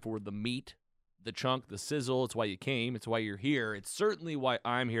 it's time for the meat, the chunk, the sizzle. It's why you came. It's why you're here. It's certainly why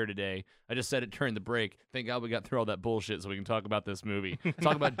I'm here today. I just said it during the break. Thank God we got through all that bullshit so we can talk about this movie.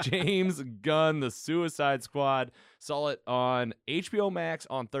 Talk about James Gunn, The Suicide Squad. Saw it on HBO Max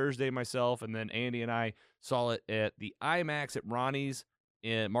on Thursday myself, and then Andy and I saw it at the IMAX at Ronnie's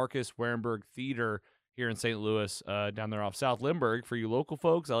in Marcus Warenberg Theater here in St. Louis, down there off South Lindbergh. For you local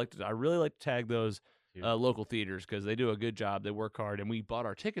folks, I really like to tag those local theaters because they do a good job. They work hard, and we bought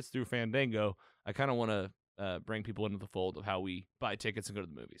our tickets through Fandango. I kind of want to bring people into the fold of how we buy tickets and go to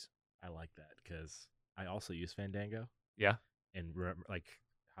the movies. I like that because I also use Fandango. Yeah, and remember, like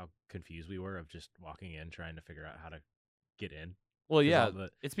how confused we were of just walking in trying to figure out how to get in. Well, yeah,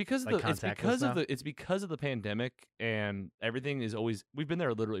 it's because of like, it's because of the pandemic, and everything is always. We've been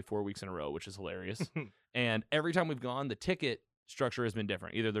there literally 4 weeks in a row, which is hilarious. And every time we've gone, the ticket structure has been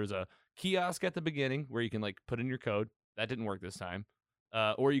different. Either there's a kiosk at the beginning where you can like put in your code. That didn't work this time.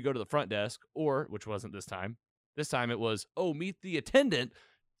 Or you go to the front desk, or which wasn't this time. This time it was, meet the attendant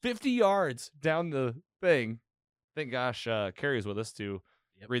 50 yards down the thing. Thank gosh, Carrie is with us to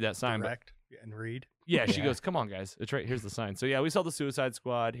read that sign. Direct and read. Yeah, she goes, come on, guys. It's right. Here's the sign. So, yeah, we saw The Suicide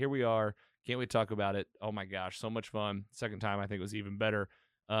Squad. Here we are. Can't wait to talk about it. Oh, my gosh. So much fun. Second time, I think, was even better.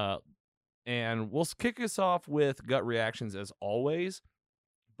 And we'll kick us off with gut reactions as always.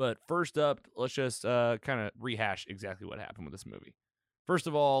 But first up, let's just kind of rehash exactly what happened with this movie. First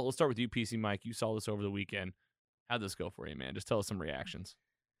of all, let's start with you, PC Mike. You saw this over the weekend. How'd this go for you, man? Just tell us some reactions.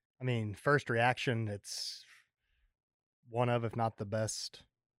 I mean, first reaction, it's one of, if not the best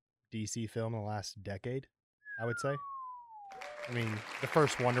DC film in the last decade, I would say. I mean, the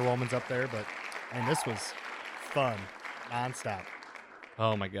first Wonder Woman's up there, but this was fun, nonstop.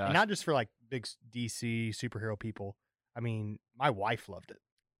 Oh my gosh! And not just for like big DC superhero people. I mean, my wife loved it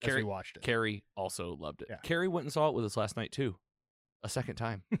as we watched it. Carrie also loved it. Yeah. Carrie went and saw it with us last night too, a second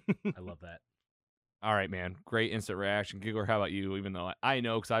time. I love that. All right, man. Great instant reaction. Giggler, how about you? Even though I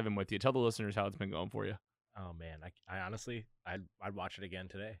know because I've been with you. Tell the listeners how it's been going for you. Oh man, I honestly, I'd watch it again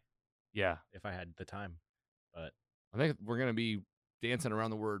today. Yeah, if I had the time. But I think we're going to be dancing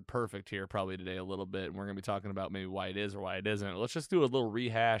around the word perfect here probably today a little bit, and we're going to be talking about maybe why it is or why it isn't. Let's just do a little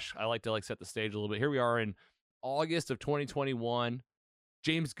rehash. I like to set the stage a little bit. Here we are in August of 2021.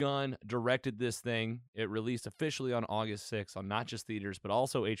 James Gunn directed this thing. It released officially on August 6th on not just theaters, but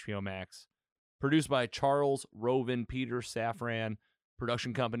also HBO Max. Produced by Charles Roven, Peter Safran.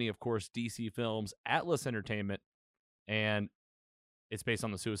 Production company, of course, DC Films, Atlas Entertainment, and it's based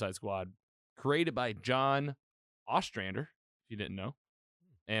on The Suicide Squad. Created by John Ostrander, if you didn't know.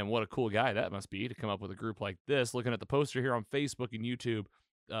 And what a cool guy that must be to come up with a group like this. Looking at the poster here on Facebook and YouTube,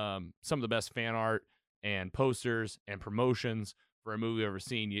 some of the best fan art and posters and promotions for a movie I've ever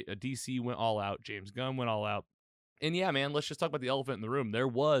seen. DC went all out. James Gunn went all out. And yeah, man, let's just talk about the elephant in the room. There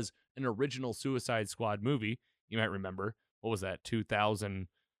was an original Suicide Squad movie. You might remember. What was that? 2013?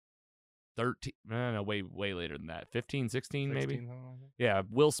 No, way later than that. 15, 16 maybe? Yeah,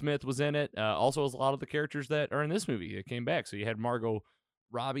 Will Smith was in it. Also, a lot of the characters that are in this movie that came back. So you had Margot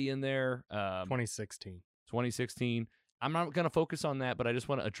Robbie in there. 2016. I'm not going to focus on that, but I just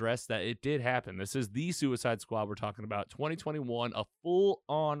want to address that it did happen. This is the Suicide Squad we're talking about. 2021, a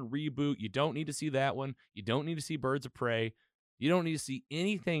full-on reboot. You don't need to see that one. You don't need to see Birds of Prey. You don't need to see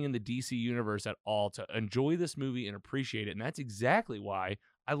anything in the DC universe at all to enjoy this movie and appreciate it. And that's exactly why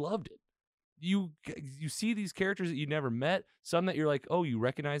I loved it. You see these characters that you never met, some that you're like, oh, you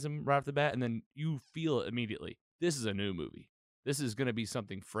recognize them right off the bat, and then you feel it immediately. This is a new movie. This is going to be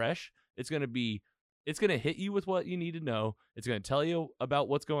something fresh. It's going to hit you with what you need to know. It's going to tell you about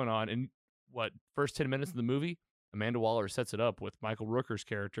what's going on. And first 10 minutes of the movie, Amanda Waller sets it up with Michael Rooker's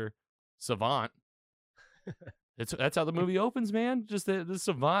character, Savant. That's how the movie opens, man. Just the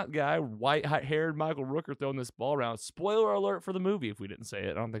Savant guy, white-haired Michael Rooker throwing this ball around. Spoiler alert for the movie if we didn't say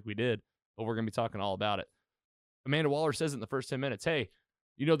it. I don't think we did, but we're going to be talking all about it. Amanda Waller says it in the first 10 minutes, hey,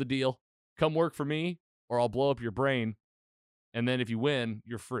 you know the deal. Come work for me or I'll blow up your brain. And then if you win,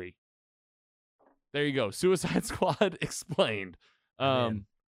 you're free. There you go. Suicide Squad explained.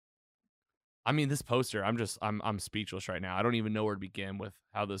 I mean, this poster, I'm speechless right now. I don't even know where to begin with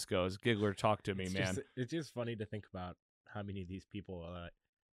how this goes. Giggler, talk to me, man. It's just funny to think about how many of these people are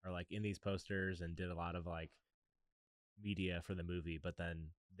like in these posters and did a lot of like media for the movie, but then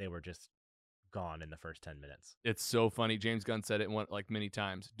they were just gone in the first 10 minutes. It's so funny. James Gunn said it like many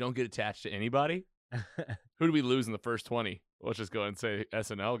times. Don't get attached to anybody. Who do we lose in the first 20? Let's just go and say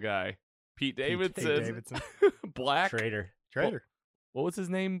SNL guy. Pete Davidson. Davidson. Black. Traitor. what was his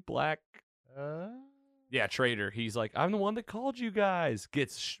name? Black. Yeah, Traitor. He's like, I'm the one that called you guys.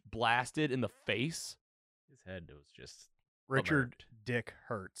 Gets blasted in the face. His head was just Richard Dick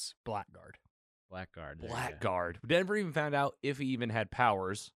Hertz, Blackguard. Blackguard. there you go. Blackguard. Never even found out if he even had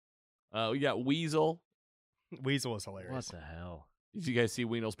powers. We got Weasel. Weasel was hilarious. What the hell? Did you guys see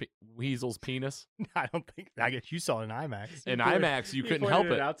Weasel's penis? I don't think. I guess you saw it in IMAX. In pointed- IMAX, you He couldn't pointed help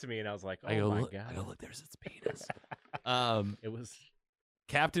it. out to me, and I was like, "Oh I go, my look, god!" I go, look, there's its penis. It was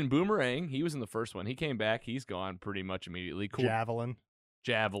Captain Boomerang, he was in the first one. He came back. He's gone pretty much immediately. Cool.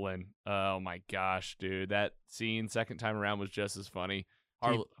 Javelin. Oh my gosh, dude. That scene second time around was just as funny.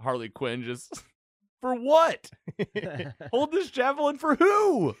 Team- Harley Quinn just for what? Hold this javelin for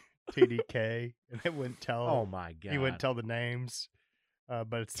who? TDK, and it wouldn't tell. oh my god! He wouldn't tell the names.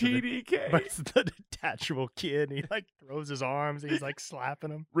 But it's the, TDK. but it's the detachable kid. And he like throws his arms. And he's like slapping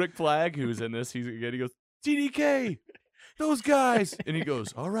him. Rick Flag, who's in this, he goes, TDK, those guys. And he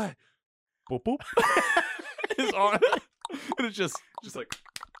goes, all right. Boop, boop. His arm. And it's just like,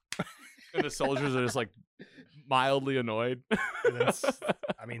 and the soldiers are just like mildly annoyed. And then,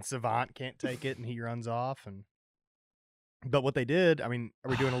 I mean, Savant can't take it, and he runs off. But what they did, I mean, are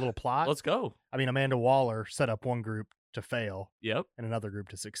we doing a little plot? Let's go. I mean, Amanda Waller set up one group to fail Yep. and another group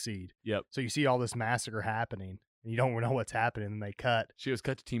to succeed. Yep. So you see all this massacre happening, and you don't know what's happening, and they cut. She was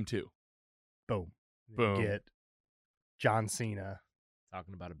cut to team 2. Boom. You Boom. get John Cena.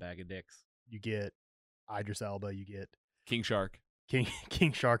 Talking about a bag of dicks. You get Idris Elba. You get King Shark.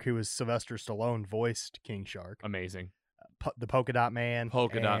 King Shark, who was Sylvester Stallone, voiced King Shark. Amazing. The Polka Dot Man.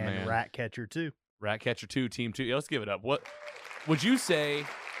 Polka Dot and Man. Ratcatcher 2. Ratcatcher 2, team 2. Yeah, let's give it up. What would you say?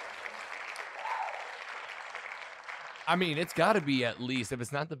 I mean, it's got to be at least, if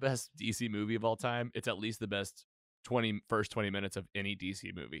it's not the best DC movie of all time, it's at least the best first 20 minutes of any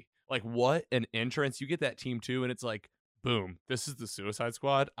DC movie. Like, what an entrance. You get that team 2, and it's like, boom, this is the Suicide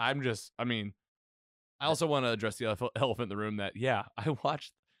Squad. I also want to address the elephant in the room that, yeah,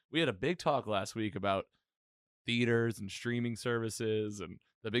 we had a big talk last week about theaters and streaming services and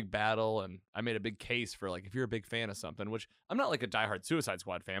the big battle, and I made a big case for, like, if you're a big fan of something, which I'm not like a diehard Suicide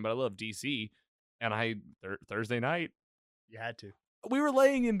Squad fan, but I love DC, and Thursday night, You had to. we were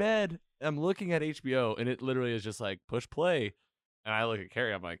laying in bed, I'm looking at HBO, and it literally is just like, push play, and I look at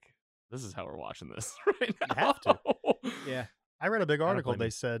Carrie, I'm like, this is how we're watching this right now. You have to. Yeah. I read a big don't article. blame They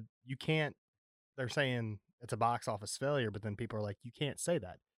you. said you can't. They're saying it's a box office failure, but then people are like, you can't say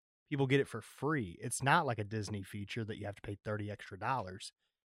that. People get it for free. It's not like a Disney feature that you have to pay $30 extra.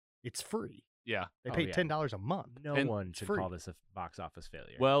 It's free. Yeah. They Oh, pay yeah. $10 a month. No And one it's should free. call this a box office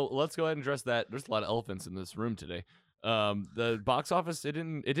failure. Well, let's go ahead and address that. There's a lot of elephants in this room today. The box office, it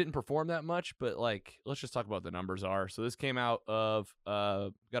didn't perform that much, but like, let's just talk about what the numbers are. So this came out of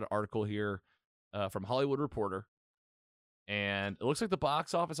got an article here from Hollywood Reporter, and it looks like the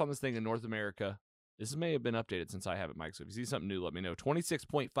box office on this thing in North America, this may have been updated since I have it, Mike. So if you see something new, let me know.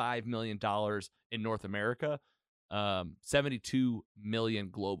 $26.5 million in North America, 72 million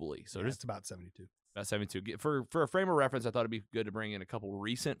globally. So Yeah, just it's about 72. about 72. For a frame of reference, I thought it'd be good to bring in a couple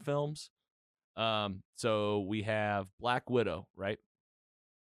recent films. So we have Black Widow, right?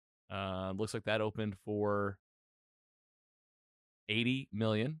 Looks like that opened for 80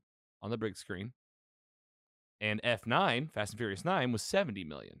 million on the big screen. And F9, Fast and Furious 9, was 70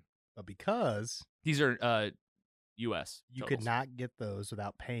 million. But because These are US. you could totals. not get those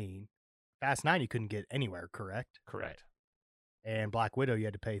without paying, Fast 9 you couldn't get anywhere, correct? Correct. And Black Widow you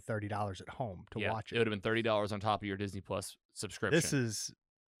had to pay $30 at home to watch It it. would have been $30 on top of your Disney Plus subscription. This is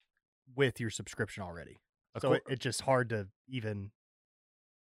with your subscription already. So Acco- it's just hard to even.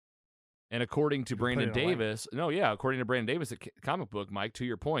 And according to You can put Brandon it in a link. Davis, according to Brandon Davis at Comic Book, Mike, to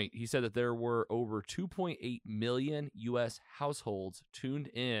your point, he said that there were over 2.8 million U.S. households tuned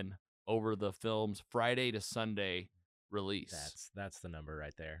in over the film's Friday to Sunday release. That's the number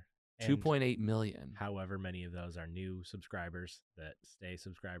right there. 2.8 million. However many of those are new subscribers that stay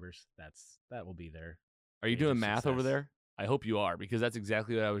subscribers, that will be there. Are you major doing math over success. there? I hope you are, because that's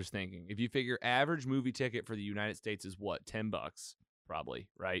exactly what I was thinking. If you figure average movie ticket for the United States is what, $10 probably,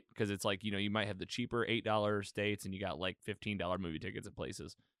 right? Because it's like, you might have the cheaper $8 states and you got like $15 movie tickets at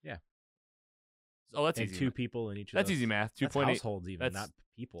places. Yeah. Oh, that's And easy. two people in each of That's those. easy math. That's 2.8 households even, that's- not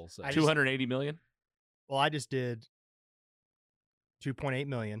people. So I just- 280 million. Well, I just did 2.8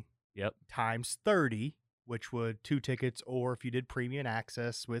 million Yep. times 30, which would 2 tickets, or if you did premium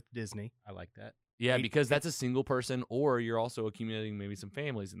access with Disney. I like that. Yeah, Eight- because that's a single person, or you're also accumulating maybe some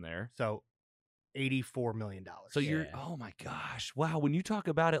families in there. So $84 million. So you're, Yeah. oh my gosh, wow! When you talk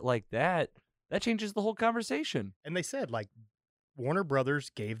about it like that changes the whole conversation. And they said, like, Warner Brothers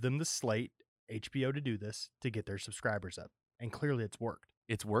gave them the slate, HBO, to do this, to get their subscribers up. and clearly it's worked.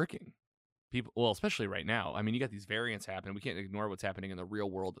 It's working. People, well, especially right now. I mean, you got these variants happening. We can't ignore what's happening in the real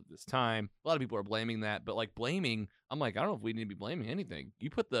world at this time. A lot of people are blaming that, but like blaming, I'm like, I don't know if we need to be blaming anything. You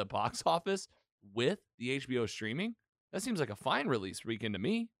put the box office with the HBO streaming, that seems like a fine release weekend to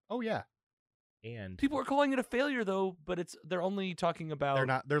me. Oh yeah, And People are calling it a failure though, but they're only talking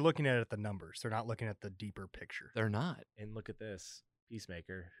about they're looking at the numbers. They're not looking at the deeper picture. They're not. and look at this,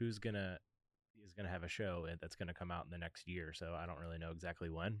 Peacemaker, is gonna have a show that's gonna come out in the next year. So I don't really know exactly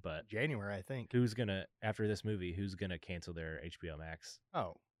when, but January, I think. after this movie, who's gonna cancel their HBO Max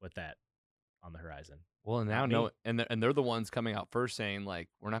Oh, with that on the horizon? Well, and now Not me. no, and they're the ones coming out first saying like,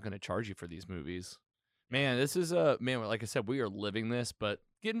 we're not going to charge you for these movies. Man, this is man. Like I said, we are living this. But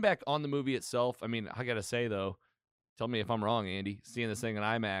getting back on the movie itself, I mean, I gotta say though, tell me if I'm wrong, Andy. Seeing this thing in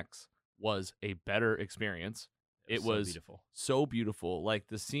IMAX was a better experience. It was so beautiful. So beautiful. Like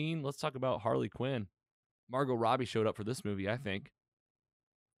the scene. Let's talk about Harley Quinn. Margot Robbie showed up for this movie. I think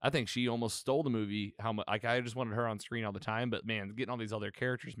she almost stole the movie. How much? Like I just wanted her on screen all the time. But man, getting all these other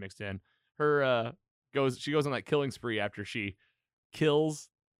characters mixed in. Her she goes on that killing spree after she kills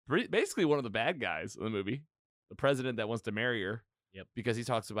basically one of the bad guys in the movie, the president that wants to marry her. Yep. Because he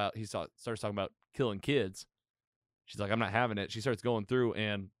starts talking about killing kids. She's like, I'm not having it. She starts going through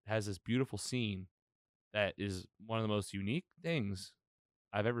and has this beautiful scene that is one of the most unique things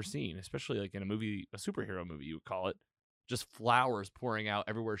I've ever seen, especially like in a movie, a superhero movie, you would call it. Just flowers pouring out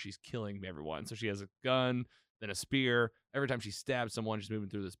everywhere she's killing everyone. So she has a gun, then a spear. Every time she stabs someone, she's moving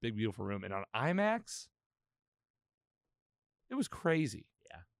through this big, beautiful room. And on IMAX, it was crazy.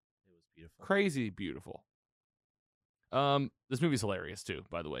 Yeah, it was beautiful. Crazy beautiful. This movie's hilarious too,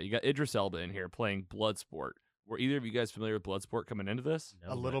 by the way. You got Idris Elba in here playing Bloodsport. Were either of you guys familiar with Bloodsport coming into this?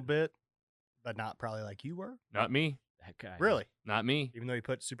 No, a little bit, but not probably like you were. Not me. That guy. Really? Not me. Even though he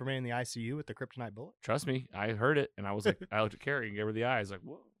put Superman in the ICU with the kryptonite bullet. Trust me. I heard it and I was like, I looked at Carrie and gave her the eyes like,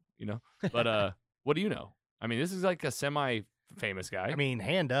 whoa, you know. But what do you know? I mean, this is like a semi-famous guy. I mean,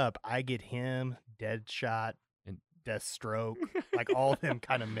 hand up, I get him, Deadshot, And- Deathstroke, like all of them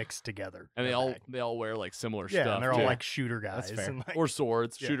kind of mixed together. and in they a all bag. they all wear like similar Yeah, stuff. and they're all too. like shooter guys. That's fair. And like, or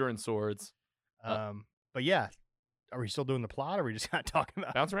swords, Yeah. shooter and swords. but yeah, are we still doing the plot? Or are we just kind of talking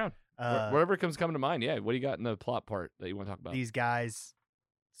about Bounce around. Whatever comes coming to mind. Yeah. What do you got in the plot part that you want to talk about? these guys?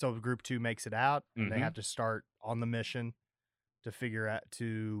 So Group 2 makes it out, and Mhm. they have to start on the mission to figure out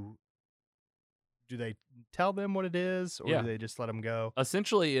Do they tell them what it is, or Yeah. do they just let them go?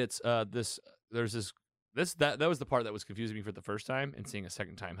 Essentially, it's that was the part that was confusing me for the first time, and seeing a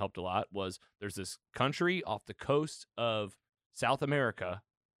second time helped a lot. Was there's this country off the coast of South America,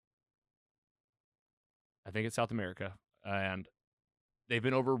 I think it's South America, and they've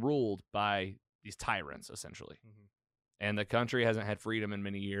been overruled by these tyrants essentially, Mhm. and the country hasn't had freedom in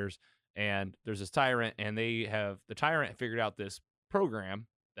many years. And there's this tyrant, and the tyrant figured out this program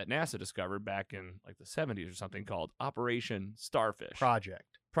that NASA discovered back in like the 70s or something called Operation Starfish.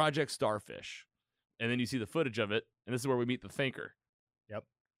 Project Starfish. And then you see the footage of it, and this is where we meet the Thinker. Yep.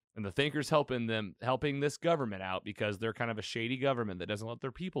 And the Thinker's helping this government out because they're kind of a shady government that doesn't let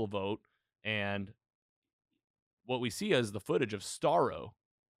their people vote. And what we see is the footage of Starro.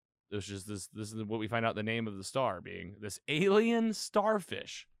 This is what we find out the name of the star being this alien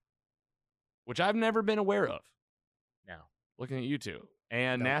starfish, which I've never been aware of. Now, Looking at you two.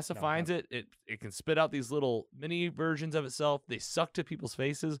 And No, NASA no, finds it can spit out these little mini versions of itself. They suck to people's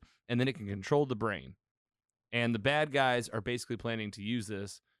faces, and then it can control the brain. And the bad guys are basically planning to use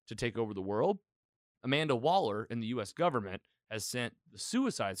this to take over the world. Amanda Waller in the U.S. government has sent the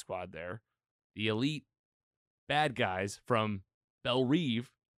Suicide Squad there, the elite bad guys from Belle Reve,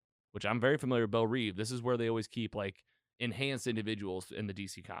 which I'm very familiar with Belle Reve. This is where they always keep like enhanced individuals in the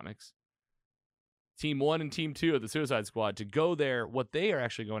DC comics. Team 1 and Team 2 of the Suicide Squad to go there. What they are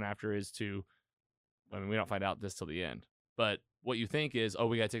actually going after is we don't find out this till the end. But what you think is,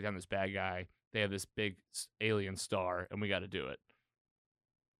 we got to take down this bad guy. They have this big alien star, and we got to do it.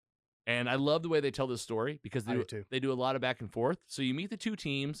 And I love the way they tell this story because I do too. they do a lot of back and forth. So you meet the two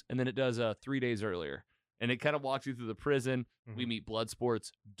teams, and then it does 3 days earlier. And it kind of walks you through the prison. Mhm. We meet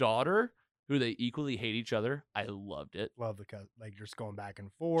Bloodsport's daughter, who they equally hate each other. I loved it. Love the like just going back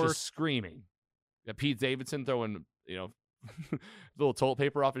and forth. Just screaming. Got Pete Davidson throwing, little toilet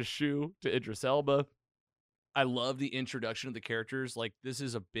paper off his shoe to Idris Elba. I love the introduction of the characters. Like, this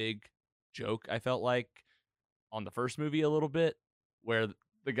is a big joke, I felt like, on the first movie a little bit, where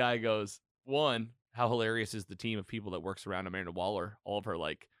the guy goes, one, how hilarious is the team of people that works around Amanda Waller, all of her,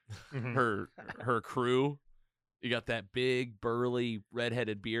 like, Mhm. her crew. You got that big, burly,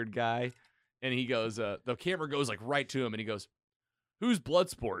 redheaded beard guy, and he goes, the camera goes, like, right to him, and he goes, who's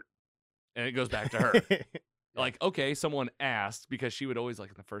Bloodsport? And it goes back to her. Yeah. Like, okay, someone asked because she would always like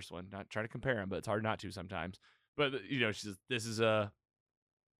in the first one, not try to compare him, but it's hard not to sometimes. But you know, she says this is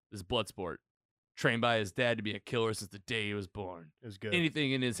blood sport, trained by his dad to be a killer since the day he was born. It was good.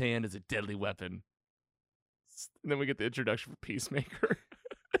 Anything in his hand is a deadly weapon. And then we get the introduction for Peacemaker,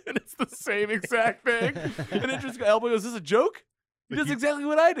 and it's the same exact thing. And then just Elba goes, "Is this a joke?" He does exactly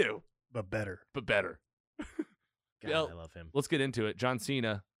what I do, but better. but better. God, Yeah. I love him. Let's get into it. John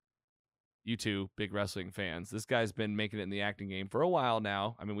Cena, you two big wrestling fans. This guy's been making it in the acting game for a while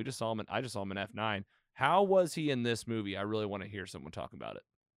now. I mean, I just saw him in F9. How was he in this movie? I really want to hear someone talk about it.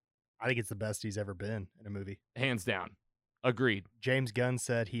 I think it's the best he's ever been in a movie. Hands down. Agreed. James Gunn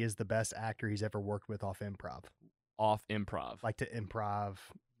said he is the best actor he's ever worked with off improv. Off improv. Like to improv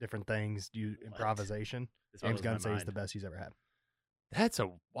different things, do What? improvisation. This James blows my Gunn says he's mind. the best he's ever had. That's a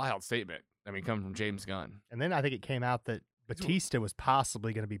wild statement. I mean, coming from James Gunn. And then I think it came out that Batista was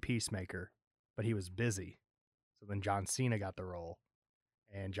possibly going to be Peacemaker, but he was busy. So then John Cena got the role.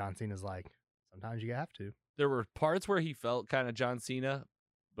 And John Cena's like, sometimes you have to. There were parts where he felt kind of John Cena,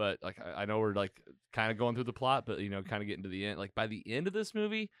 but like I know we're like kind of going through the plot, but you know, kind of getting to the end. Like by the end of this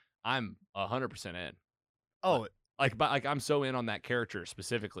movie, I'm 100% in. Oh, Like I'm so in on that character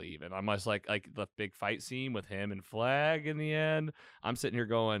specifically. Even I'm just like the big fight scene with him and Flag in the end. I'm sitting here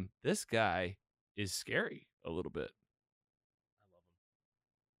going, this guy is scary a little bit. I love him.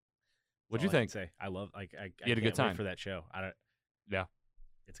 What'd you That's all I think? can say. I love. Like I You had a good can't wait time. for that show. I don't. Yeah.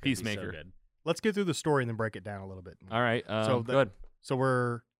 It's gonna be so Peacemaker. good. let's get through the story and then break it down a little bit. All right. So Good. So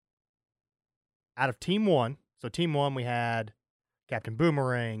we're out of Team 1. So Team 1, we had Captain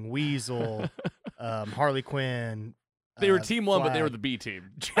Boomerang, Weasel, Harley Quinn. They were Team 1, but they were Flag, the B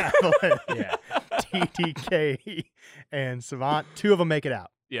team. Javelin, Yeah. TTK, and Savant. 2 of them make it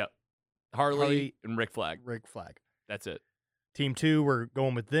out. Yeah. Harley Harley- and Rick Flag. Rick Flag. That's it. Team 2, we're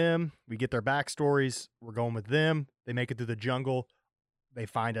going with them. We get their backstories. We're going with them. They make it through the jungle. They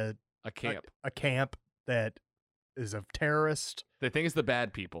find a Camp. a camp that is of terrorists. They think it's the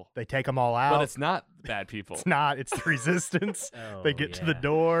bad people, They take them all out. but it's not the bad people. It's not. It's the resistance. Oh, They get to the yeah.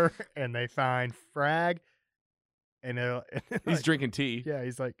 door and they find Frag, and He's like, drinking tea. yeah,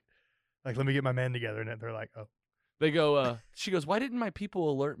 he's like, let me get my men together, and then they're like, oh, They go, she goes, why didn't my people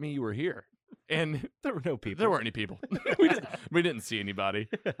alert me you were here? And There were no people. there weren't any people. we didn't see anybody.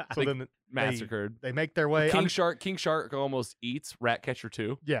 so They then Massacred. they make their way. King Shark almost eats Ratcatcher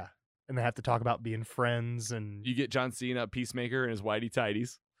 2. Yeah, and they have to talk about being friends, and You get John Cena, Peacemaker, and his whitey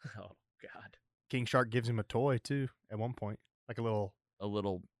tighties. Oh God. King Shark gives him a toy too at one point, like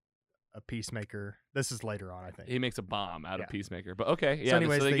a Peacemaker. This is later on, I think. He makes a bomb out Yeah. of Peacemaker. But okay, So yeah.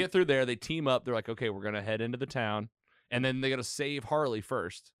 anyways, so they they- get through there. They team up. They're like, okay, we're gonna head into the town, and then they gotta save Harley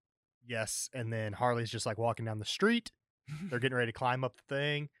first. Yes, and then Harley's just like walking down the street. They're getting ready to climb up the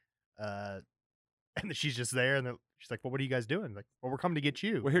thing, and then she's just there, and she's like, "Well, what are you guys doing?" Like, "Well, we're coming to get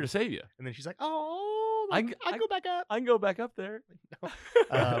you." We're here to save you. And then she's like, "Oh, I I can- go back up." I can go back up there.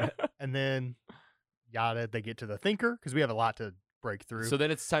 And then they get to the Thinker because we have a lot to break through. So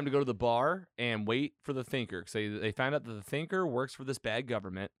then it's time to go to the bar and wait for the Thinker. So they find out that the Thinker works for this bad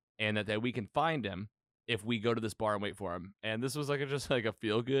government, and that we can find him if we go to this bar and wait for him. And this was just like a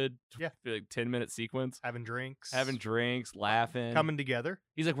feel good, Yeah. 10-minute sequence. having drinks, Having drinks, laughing. coming together.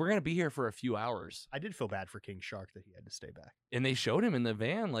 He's like, we're gonna be here for a few hours, I did feel bad for King Shark that he had to stay back. and they showed him in the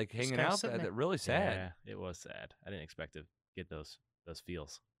van, like hanging kinda out. sitting there. That really sad. Yeah, it was sad. I didn't expect to get those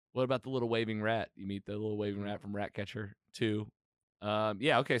feels. What about the little waving rat? You meet the little waving rat from Ratcatcher 2.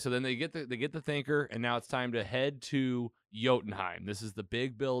 Yeah, okay. So then they get the Thinker, and now it's time to head to Jotunheim. This is the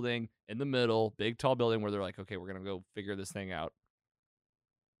big building in the middle, big tall building where they're like, okay, we're gonna go figure this thing out.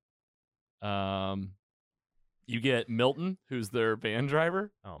 You get Milton, who's their van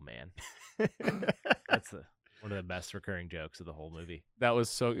driver. Oh man, that's one of the best recurring jokes of the whole movie. That was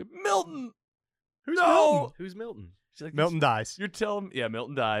so good. Milton. Who's No! Milton? Who's Milton? She's like, Milton dies. You're telling yeah,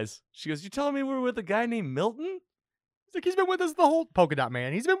 Milton dies. She goes, you telling me we're with a guy named Milton? He's like, he's been with us the whole Polka Dot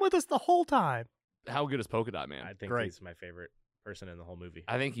Man. He's been with us the whole time. How good is Polka Dot Man? I think Great. he's my favorite person in the whole movie.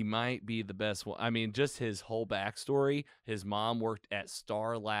 I think he might be the best one. I mean, just his whole backstory. His mom worked at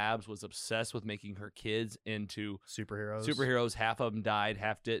Star Labs, was obsessed with making her kids into superheroes. Half of them died,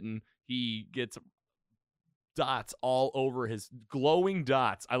 half didn't. He gets dots all over his glowing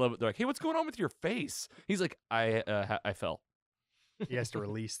dots. I love it. They're like, hey, what's going on with your face? He's like, I fell. He has to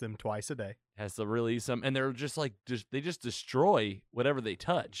release them twice a day. Has to release them. And they're just like, they just destroy whatever they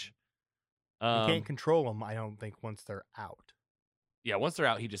touch. You can't control them, I don't think, once they're out. Yeah, once they're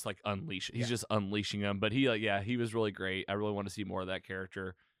out, he just he's Yeah. just unleashing them. But he was really great. I really want to see more of that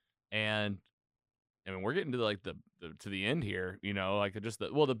character. And I mean, we're getting to like the to the end here, you know, like just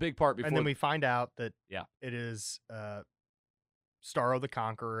the big part before. And then we find out that Yeah. it is Starro the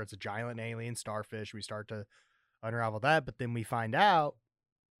Conqueror. It's a giant alien starfish. We start to unravel that, but then we find out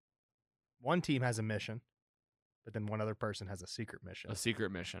one team has a mission, but then one other person has a secret mission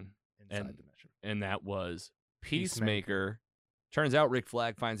inside the mission. and that was Peacemaker. Peacemaker. Turns out Rick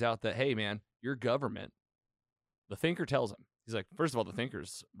Flag finds out that, hey man, your government. The Thinker tells him, he's like, first of all, the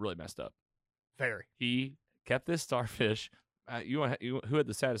Thinker's really messed up. Very. He kept this starfish. Who had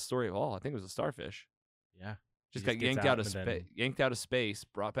the saddest story of all? I think it was a starfish. Yeah. Just He got gets yanked out out of and then- yanked out of space,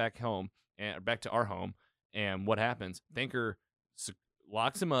 brought back home, and back to our home. And what happens? Thinker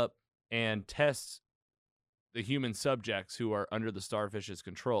locks him up and tests the human subjects who are under the starfish's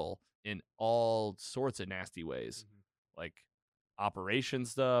control in all sorts of nasty ways, like operation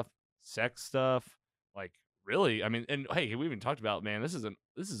stuff, sex stuff, like really. I mean, and hey, we even talked about, man, this is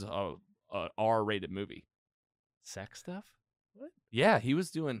a R-rated movie. Sex stuff? What? Yeah, he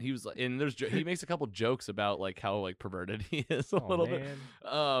was like, and he makes a couple jokes about like how like perverted he is a little bit.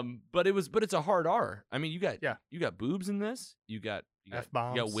 But it's a hard R. I mean, you got boobs in this. You got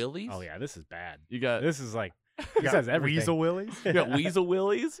F-bombs. willies. Oh yeah, this is bad. You got This is like You this got has everything. Weasel Willies. you got weasel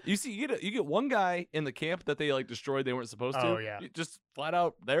willies. You see, you get one guy in the camp that they like destroyed. They weren't supposed to. Oh, yeah. Just flat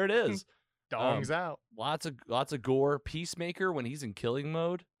out, there it is. Dongs out. Lots of gore. Peacemaker when he's in killing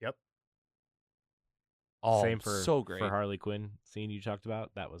mode. Yep. Oh, Same for so great. for Harley Quinn scene you talked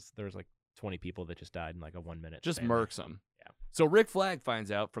about. There was like 20 people that just died in like a 1 minute. Just span. murks them. Yeah. So Rick Flag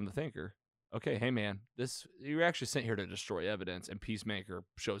finds out from the Thinker, okay, hey man, you're actually sent here to destroy evidence, and Peacemaker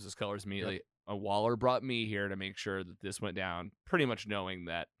shows his colors immediately. Waller brought me here to make sure that this went down, pretty much knowing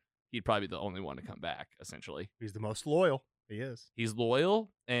that he'd probably be the only one to come back, essentially. He's the most loyal. He is. He's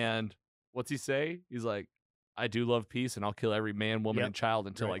loyal, and what's he say? He's like, I do love peace, and I'll kill every man, woman, Yep. and child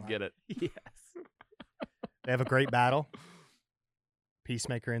until Great I get it. Yes. They have a great battle.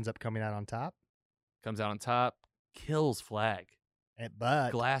 Peacemaker ends up coming out on top. Comes out on top, kills Flag.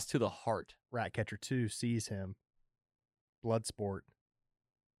 But Glass to the heart. Ratcatcher 2 sees him. Bloodsport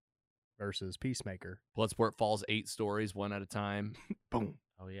versus Peacemaker. Bloodsport falls 8 stories, one at a time. Boom.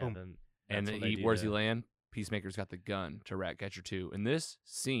 Oh yeah. Boom. Then And that's when they do where's he the- land? Peacemaker's got the gun to Ratcatcher 2. And this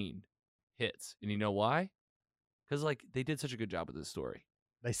scene hits. And you know why? Because like they did such a good job with this story.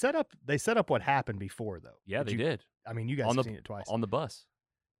 They set up what happened before though. Yeah, they you- did. I mean, you guys On have the- seen it twice. On the bus.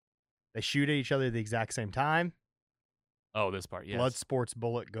 They shoot at each other at the exact same time. Oh, this part, yes. Bloodsport's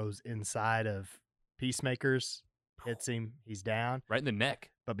bullet goes inside of Peacemaker's, hits him, he's down. Right in the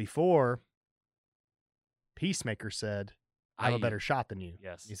neck. But before, Peacemaker said, I have a I- better shot than you.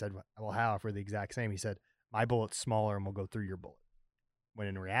 Yes. He said, well, how if we're the exact same? He said, my bullet's smaller and will go through your bullet. When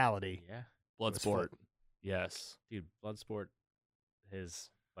in reality, Yeah. was Bloodsport. foot. Yes. Dude, Bloodsport, his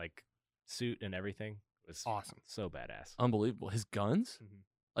like suit and everything was Awesome. so badass. Unbelievable. His guns?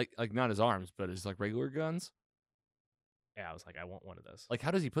 Mhm. Like not his arms, but his like regular guns. Yeah, I was like, I want one of those. Like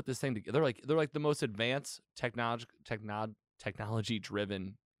how does he put this thing together? They're like the most advanced technology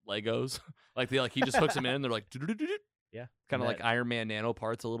driven Legos. He just hooks them in and they're like Yeah. kind of And like that- Iron Man nano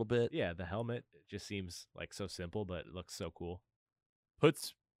parts a little bit. Yeah, the helmet it just seems like so simple, but it looks so cool.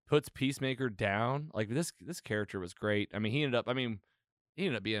 Puts Peacemaker down. Like this character was great. I mean, he ended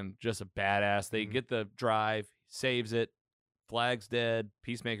up being just a badass. They Mhm. get the drive, saves it. Flag's dead.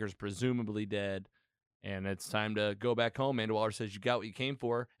 Peacemaker's presumably dead. And it's time to go back home. Amanda Waller says, you got what you came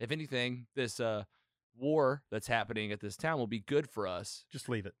for. If anything, this war that's happening at this town will be good for us. Just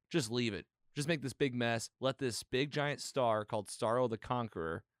leave it. Just leave it. Just make this big mess. Let this big giant star called Starro the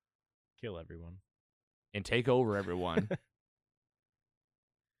Conqueror Kill everyone. and take over everyone.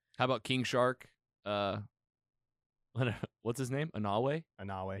 How about King Shark? What's his name? Anawe?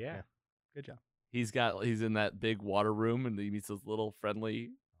 Anawe. Yeah. Good job. He's in that big water room and he meets those little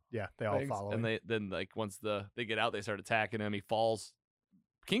friendly Yeah, they all things. follow And him. then like once they get out, they start attacking him. He falls.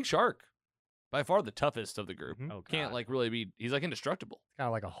 King Shark, by far the toughest of the group. Mhm. Oh, Can't God. like really be. He's like indestructible. Kind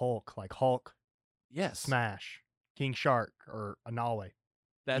of like a Hulk, Yes, Smash, King Shark, or Anawe.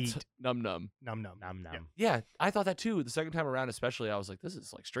 that's Heat. Num Num. Num num. Nom nom. Yeah. Yeah, I thought that too. The second time around, especially, I was like, this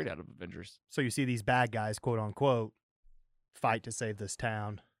is like straight out of Avengers. So you see these bad guys, quote unquote, fight to save this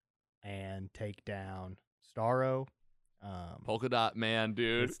town and take down Starro. Polka Dot Man,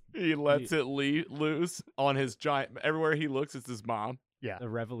 dude. It's- He lets it loose on his giant. Everywhere he looks, it's his mom. Yeah. The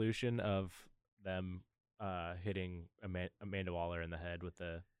revolution of them hitting Amanda Waller in the head with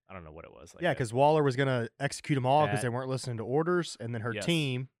the I don't know what it was. Like Yeah, a- because Waller was going to execute them all because That- they weren't listening to orders. And then her Yes.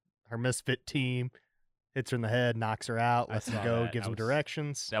 team, her misfit team, hits her in the head, knocks her out, I lets them saw go, that. gives I them was-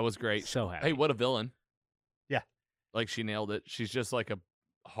 directions. That was great. so happy. Hey, what a villain. Yeah. Like she nailed it. She's just like a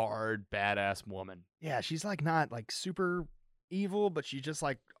hard, badass woman. Yeah, she's like not like super evil, but she's just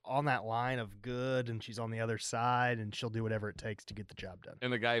like on that line of good, and she's on the other side, and she'll do whatever it takes to get the job done.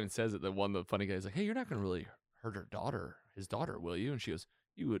 And the guy even says it. The funny guy is like, "Hey, you're not gonna really hurt his daughter, will you?" And she goes,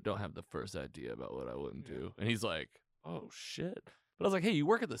 "You don't have the first idea about what I wouldn't do." And he's like, "Oh shit!" But I was like, "Hey, you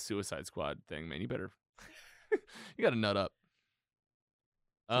work at the Suicide Squad thing, man. You better, you got to nut up."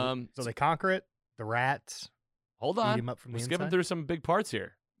 So they conquer it. The rats. Hold Eat on, him up from we're the skipping inside? through some big parts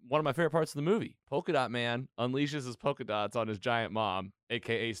here. One of my favorite parts of the movie: Polka Dot Man unleashes his polka dots on his giant mom,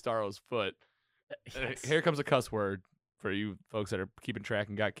 aka Starro's foot. Yes. Here comes a cuss word for you folks that are keeping track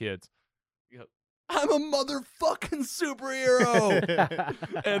and got kids. You go, I'm a motherfucking superhero.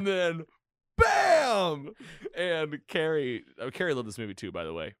 And then, bam! And Carrie loved this movie too, by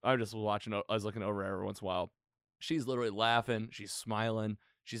the way. I was looking over at her once in a while. She's literally laughing. She's smiling.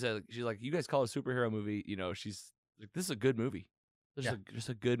 She's like, you guys call it a superhero movie. You know, she's like, this is a good movie. This is just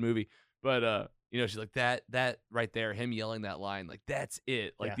a good movie. But, you know, she's like, that right there, him yelling that line, like, that's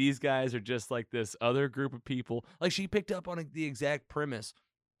it. Like, these guys are just like this other group of people. Like, she picked up on the exact premise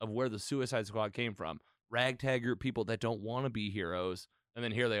of where the Suicide Squad came from. Ragtag group people that don't want to be heroes. And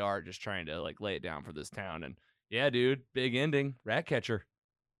then here they are just trying to, like, lay it down for this town. And, yeah, dude, big ending. Ratcatcher.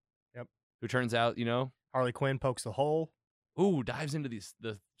 Yep. Who turns out, you know. Harley Quinn pokes the hole. Ooh, dives into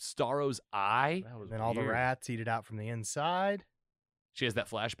the Starro's eye. That was And then all the weird. rats eat it out from the inside. She has that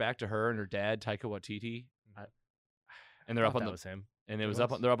flashback to her and her dad, Taika Waititi. And they're I up thought on that the was him. and it It was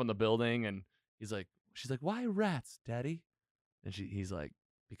was? up. They're up on the building, and she's like, "Why rats, Daddy?" And he's like,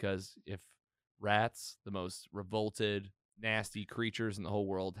 "Because if rats, the most revolted, nasty creatures in the whole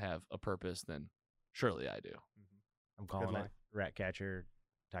world, have a purpose, then surely I do." I'm calling line. it. Ratcatcher.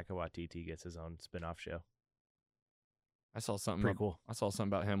 Taika Waititi gets his own spin-off show. I saw something. Pretty cool. I saw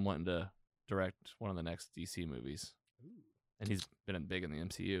something about him wanting to direct one of the next DC movies, and he's been big in the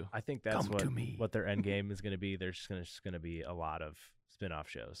MCU. I think that's Come to me. what their end game is going to be. There's just going to be a lot of spin-off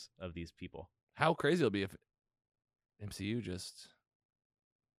shows of these people. How crazy it'll be if MCU just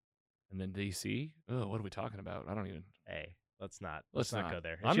and then DC. Oh, what are we talking about? I don't even. Hey, let's not Let's not not. go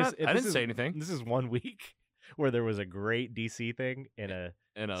there. I'm not. I didn't say anything. This is 1 week where there was a great DC thing and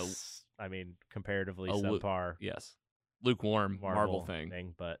I mean, comparatively a lu- subpar Yes, lukewarm Marvel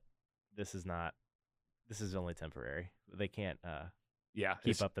thing. But this is not. This is only temporary. They can't Yeah,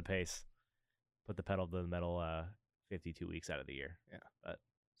 keep up the pace. Put the pedal to the metal 52 weeks out of the year.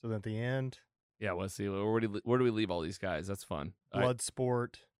 So then at the end, Yeah, let's see. Where do we leave all these guys? That's fun.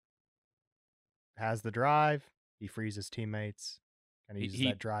 Bloodsport has the drive. He frees his teammates. Kind of uses He-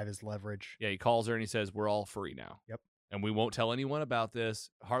 that drive as leverage. Yeah, he calls her and he says, "We're all free now." Yep. And we won't tell anyone about this.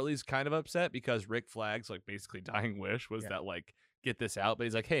 Harley's kind of upset because Rick Flag's like basically dying wish was that like get this out, but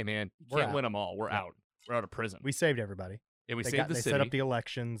he's like, "Hey man, you We're can't out. win them all. We're out. We're out of prison. We saved everybody. And we They saved the they city." set up the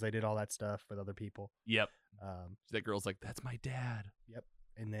elections. They did all that stuff with other people. Yep. Um, That girl's like, "That's my dad."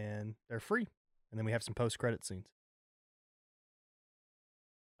 and then they're free. And then we have some post-credit scenes.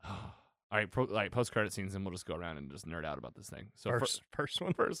 All right, post credit scenes, and we'll just go around and just nerd out about this thing. So First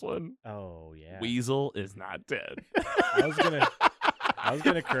one. first one, Oh yeah. Weasel is not dead. I was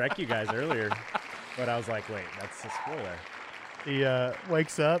gonna correct you guys earlier, but I was like, wait, that's a spoiler. He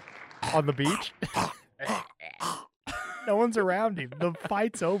wakes up on the beach. No one's around him. The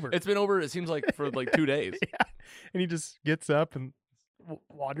fight's over. It's been over. It seems like for like 2 days. Yeah. And he just gets up and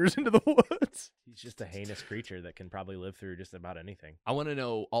wanders into the woods. He's just a heinous creature that can probably live through just about anything. I want to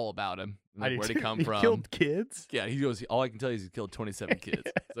know all about him. I Like, do where'd he too. come He from? killed kids. Yeah, he goes. All I can tell you is he killed 27 kids.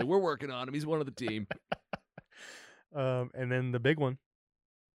 It's like, we're working on him. He's one of the team. And then the big one.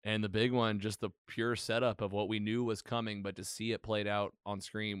 And the big one, just the pure setup of what we knew was coming, but to see it played out on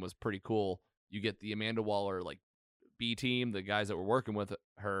screen was pretty cool. You get the Amanda Waller like B team, the guys that were working with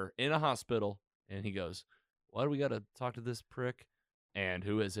her in a hospital, and he goes, "Why do we got to talk to this prick? And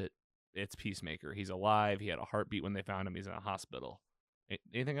who is it? It's Peacemaker. He's alive. He had a heartbeat when they found him. He's in a hospital."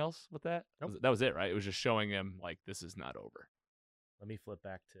 Anything else with that? Nope. That was it, right? It was just showing him like this is not over. Let me flip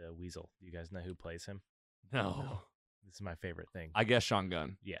back to Weasel. Do you guys know who plays him? No. This is my favorite thing. I guess Sean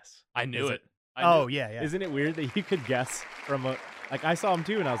Gunn. Yes. I knew Is it. Oh, yeah. Isn't it weird that you could guess from a like I saw him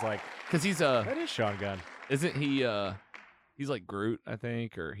too and I was like, because he's that is Sean Gunn. isn't he? He's like Groot, I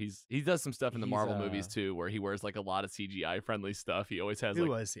think, or he does some stuff in the He's, Marvel movies too, where he wears like a lot of CGI friendly stuff. He always has Who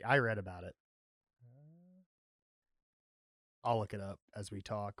like was he? I read about it. I'll look it up as we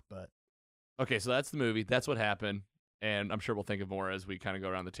talk, but Okay, so that's the movie. That's what happened, and I'm sure we'll think of more as we kind of go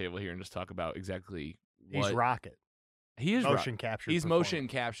around the table here and just talk about exactly what he's Rocket. he is. Motion capture. He's performer. motion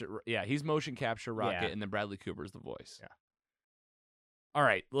capture. Yeah, he's motion capture Rocket, Yeah. and then Bradley Cooper's the voice. Yeah. All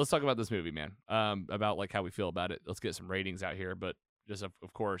right, let's talk about this movie, man. About like how we feel about it. Let's get some ratings out here. But just of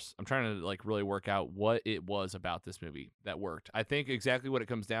course, I'm trying to like really work out what it was about this movie that worked. I think exactly what it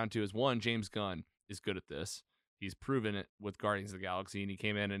comes down to is one, James Gunn is good at this. He's proven it with Guardians of the Galaxy, and he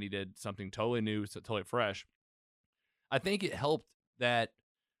came in and he did something totally new, totally fresh. I think it helped that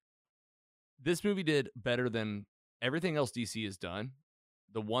this movie did better than everything else DC has done.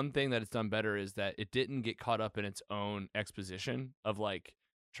 The one thing that it's done better is that it didn't get caught up in its own exposition of like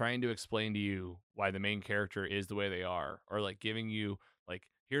trying to explain to you why the main character is the way they are, or like giving you like,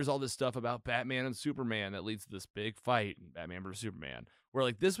 here's all this stuff about Batman and Superman that leads to this big fight in Batman versus Superman, where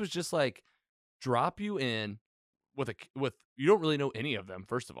like this was just like drop you in with you don't really know any of them,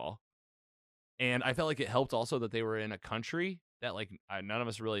 first of all. And I felt like it helped also that they were in a country that like none of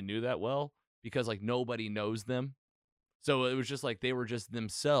us really knew that well, because like nobody knows them. So it was just like they were just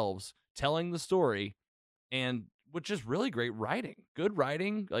themselves telling the story, and with just really great writing. Good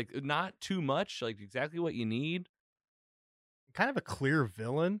writing, like not too much, like exactly what you need. Kind of a clear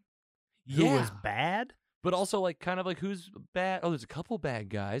villain who was bad. But also like kind of like who's bad. Oh, there's a couple bad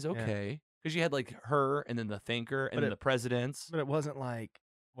guys. Okay. Because you had like her and then the Thinker and then the presidents. But it wasn't like,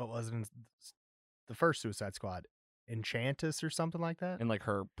 what was it in the first Suicide Squad? Enchantus or something like that? And like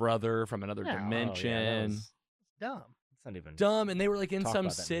her brother from another dimension. that was Dumb. It's not even dumb, and they were like in talk some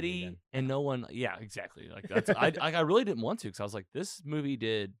about that movie city again. and no one. Yeah, exactly. Like that's I really didn't want to, because I was like, this movie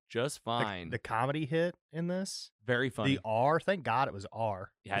did just fine. The comedy hit in this, Very funny. the R, thank God it was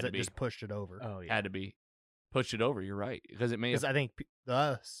R. It had to It be. just pushed it over. Oh yeah. Had to be pushed it over. You're right, because it may Because have I think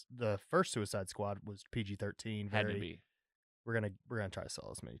the first Suicide Squad was PG-13. had to be. We're gonna try to sell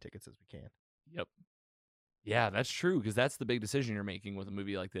as many tickets as we can. Yep. Yeah, that's true, because that's the big decision you're making with a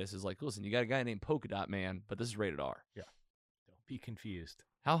movie like this. Is like, listen, you got a guy named Polka Dot Man, but this is rated R. Don't be confused.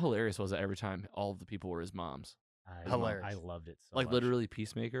 How hilarious was it every time all of the people were his moms? Hilarious. I loved it so Like much. literally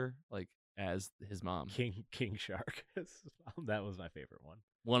Peacemaker, like as his mom. King Shark. That was my favorite one.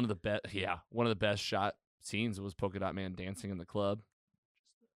 One of the best shot scenes was Polka Dot Man dancing in the club.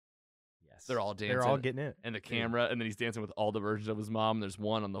 Yes. They're all dancing. They're all getting it. and the camera, and then he's dancing with all the versions of his mom. There's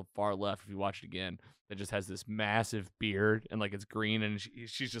one on the far left, if you watch it again, that just has this massive beard and like it's green, and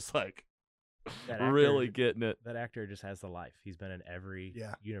she's just like That really actor- getting it That actor just has the life. He's been in every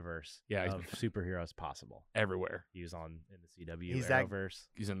universe Yeah, he's of superheroes possible. everywhere. He was in the CW He's that- Arrowverse.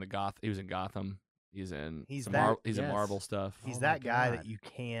 He was in Gotham. He's in He's some that- he's in yes. Marvel stuff. He's Oh my that guy God. that you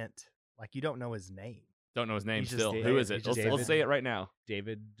can't, like, you don't know his name. Don't know his name He's just still. David- Who is he's it? just Let's David. say it right now.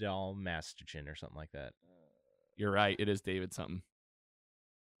 David Dalmastian or something like that. You're right. It is David something.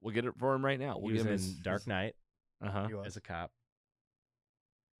 We'll get it for him right now. We'll he was give in him his Dark Knight Uh-huh. He was. as a cop.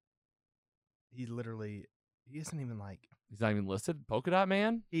 He isn't even like, He's not even listed. Polka Dot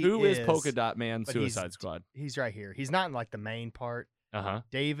Man? He Who is is, Polka Dot Man but he's- Suicide Squad? he's right here. He's not in like the main part. Uh-huh.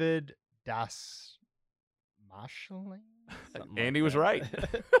 David Das Maschling? Something Andy like was that.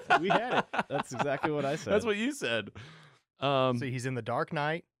 right. We had it. That's exactly what I said. That's what you said. So he's in the Dark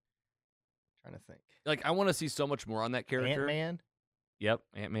Knight. Trying to think. Like I want to see so much more on that character. Ant-Man. Yep,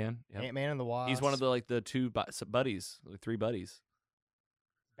 Ant-Man. Yep. Ant-Man and the Wasp. He's one of the two buddies, the three buddies.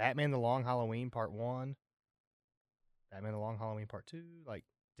 Batman the Long Halloween Part 1. Batman the Long Halloween Part 2. Like,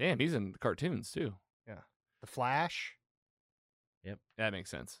 Damn, he's in the cartoons too. The Flash. That makes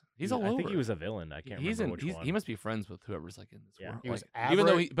sense. He's all I over. think he was a villain. I can't remember which one. He must be friends with whoever's like in this Yeah. world. He was Like, even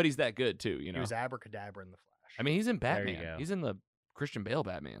though Abra- but he's that good too. You know. He was Abracadabra in the Flash. I mean, he's in There you Batman. go. He's in the Christian Bale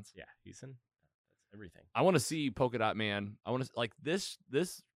Batmans. Yeah, he's in. That's everything. I want to see Polka Dot Man. I want to like this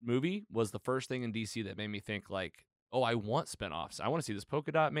movie was the first thing in DC that made me think like, oh, I want spinoffs. I want to see this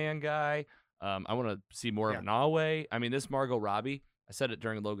Polka Dot Man guy. I want to see more of Nahue. I mean, this Margot Robbie. I said it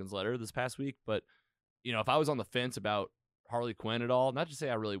during Logan's letter this past week, but you know, if I was on the fence about Harley Quinn at all, not to say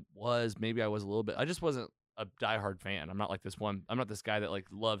I really was, maybe I was a little bit. I just wasn't a diehard fan. I'm not like this one. I'm not this guy that like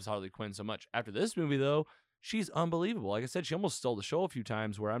loves Harley Quinn so much. After this movie though, she's unbelievable. Like I said, she almost stole the show a few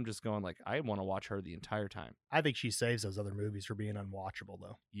times where I'm just going like, I want to watch her the entire time. I think she saves those other movies for being unwatchable,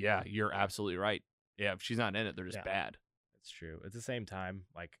 though. Yeah, you're absolutely right. Yeah, if she's not in it, they're just Yeah. bad. That's true. At the same time,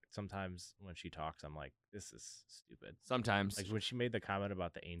 like sometimes when she talks, I'm like, this is stupid. Sometimes Like when she made the comment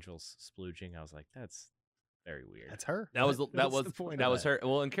about the angels splooging, I was like, that's very weird. That's her. that was What's the point that of was that? her.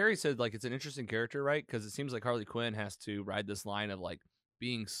 Well, and Carrie said like it's an interesting character, right? Because it seems like Harley Quinn has to ride this line of like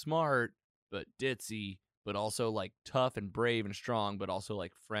being smart but ditzy, but also like tough and brave and strong, but also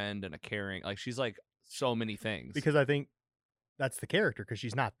like friend and a caring. Like she's like so many things. Because I think that's the character, because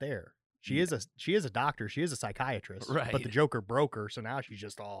she's not there. She is a doctor. She is a psychiatrist. Right. But the Joker broke her, so now she's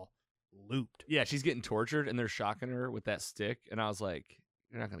just all looped. yeah, she's getting tortured and they're shocking her with that stick, and I was like,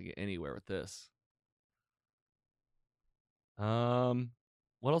 you're not gonna get anywhere with this.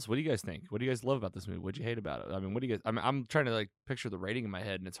 What else? What do you guys think? What do you guys love about this movie? What do you hate about it? I mean, what do you guys? I'm trying to like picture the rating in my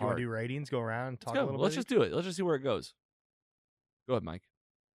head, and it's You want hard. to do ratings? Go around and talk Let's a go. little Let's bit. just do it. Let's just see where it goes. Go ahead, Mike.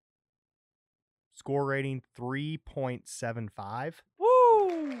 Score rating 3.75.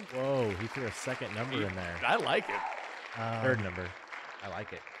 Woo! Whoa, he threw a second number in there. I like it. Third number. I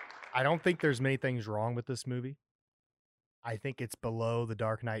like it. I don't think there's many things wrong with this movie. I think it's below the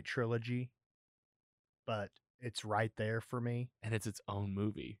Dark Knight trilogy, but it's right there for me. And it's its own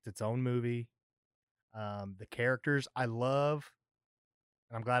movie. It's its own movie. The characters I love,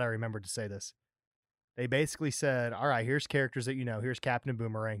 and I'm glad I remembered to say this. They basically said, all right, here's characters that you know. Here's Captain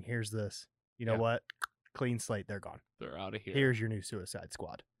Boomerang. Here's this. You know Yeah. what? Clean slate. They're gone. They're out of here. Here's your new Suicide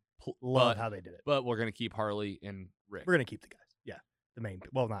Squad. Pl- Love but, how they did it. But we're gonna keep Harley and Rick. We're going to keep the guys. Yeah. The main.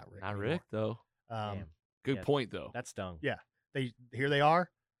 Well, not Rick. Not anymore. Rick though. Damn, Good Yeah. point though. that stung. Yeah. Here they are.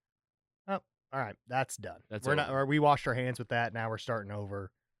 Oh, all right. That's done. That's we're not. over. Or we washed our hands with that. Now we're starting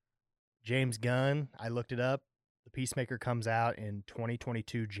over. James Gunn. I looked it up. The Peacemaker comes out in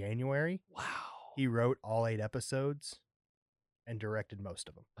 2022 January. Wow. He wrote all 8 episodes and directed most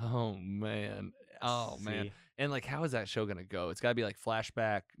of them. Oh man. Oh man. See? And like, how is that show gonna go? It's gotta be like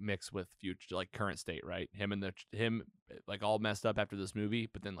flashback mixed with future, like current state, right? Him like all messed up after this movie,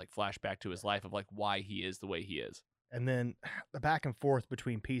 but then like flashback to his life of like why he is the way he is. And then the back and forth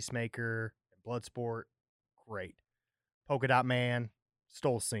between Peacemaker and Bloodsport, great. Polka Dot Man,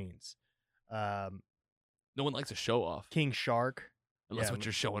 stole scenes. No one likes a show off King Shark, unless yeah, what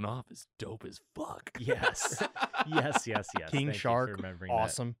you're showing off is dope as fuck. Yes. yes. King King Thank Shark, you for remembering that.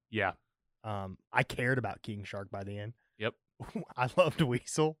 awesome. Yeah. I cared about King Shark by the end. Yep. I loved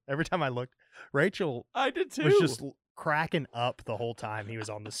Weasel. Every time I looked, Rachel I did too. was just cracking up the whole time he was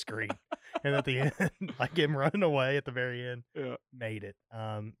on the screen. And at the end, like him running away at the very end, Yeah. made it.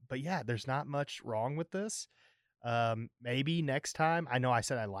 But yeah, there's not much wrong with this. Maybe next time, I know I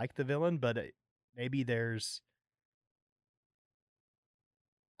said I like the villain, but maybe there's,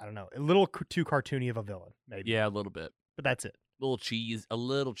 I don't know, a little too cartoony of a villain, maybe. Yeah, a little bit. But that's it. A little cheese.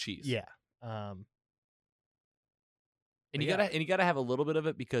 Yeah. And But you yeah. gotta have a little bit of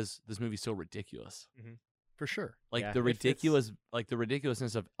it because this movie's so ridiculous. For sure. Like Yeah, the if it's-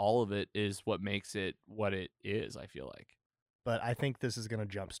 ridiculousness of all of it is what makes it what it is. I feel like. But I think this is going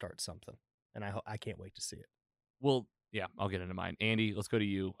to jumpstart something. And I can't wait to see it. Well, yeah, I'll get into mine. Andy, let's go to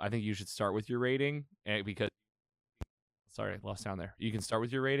you. I think you should start with your rating because. Sorry, lost sound there. You can start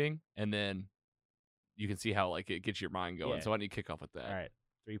with your rating, and then you can see how like it gets your mind going. Yeah. So why don't you kick off with that? All right.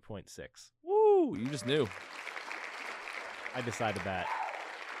 3.6. Woo! You just knew. I decided that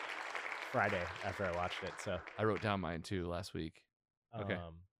Friday after I watched it. So I wrote down mine too last week. Okay.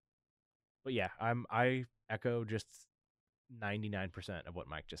 But yeah, I echo just 99% of what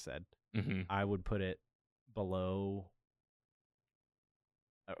Mike just said. Mm-hmm. I would put it below.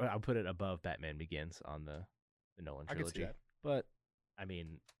 I'll put it above Batman Begins on the Nolan I can see trilogy. that. But I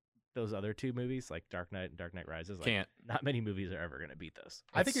mean, those other two movies like Dark Knight and Dark Knight Rises, like, Can't. not many movies are ever going to beat those.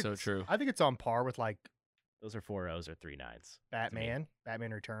 I think That's it's so true. I think it's on par with like Those are 4 O's or 3 9s. Batman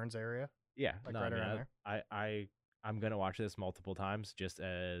Returns area. Yeah, Like no, right I mean, around there. I'm gonna watch this multiple times just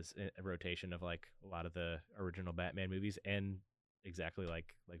as a rotation of like a lot of the original Batman movies, and exactly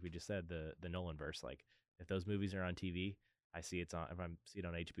like we just said, the Nolan verse. Like if those movies are on TV, I see it's on. If I see it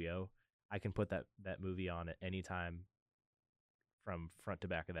on HBO, I can put that movie on at any time from front to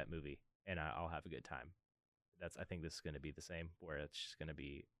back of that movie, and I'll have a good time. I think this is going to be the same, where it's just going to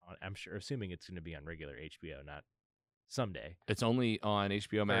be on. Assuming it's going to be on regular HBO, not someday. It's only on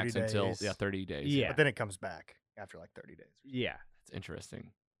HBO Max 30 until days. 30 days. Yeah. But then it comes back after like 30 days. Yeah, It's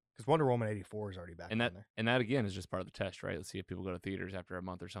interesting. Because Wonder Woman 84 is already back And on there. that again is just part of the test, right? Let's see if people go to theaters after a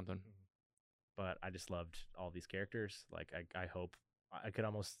month or something. but I just loved all these characters. Like I hope I could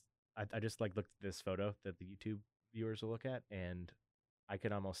almost I just like looked at this photo that the YouTube viewers will look at, and I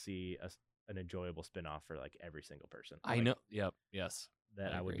could almost see an enjoyable spin-off for like every single person. I Like, know. Yep. Yes.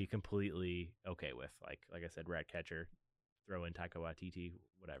 that I I would agree. be completely okay with. Like I said, Ratcatcher, throw in Taika Waititi,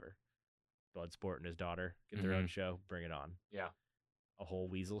 whatever. Bloodsport and his daughter get their own show, bring it on. Yeah. A whole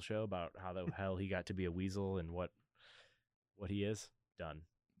Weasel show about how the hell he got to be a weasel and what he is. Done.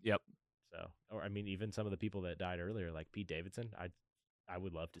 Yep. So, or I mean, even some of the people that died earlier, like Pete Davidson, I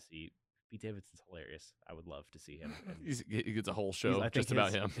would love to see. Pete Davidson's hilarious. I would love to see him. And He gets a whole he's- show I think just about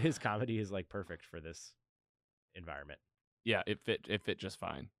his- him. His comedy is like perfect for this environment. Yeah. It fit just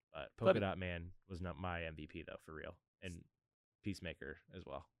fine. But But- Polka Dot Man was not my MVP though, for real, and Peacemaker as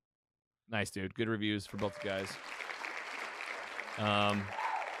well. Nice, dude. Good reviews for both you guys.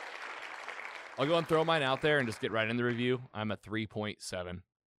 I'll go and throw mine out there and just get right in the review. I'm a 3.7.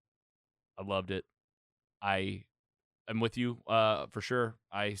 I loved it. I I'm with you for sure.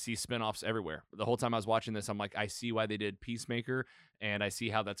 I see spinoffs everywhere. The whole time I was watching this, I'm like, I see why they did Peacemaker, and I see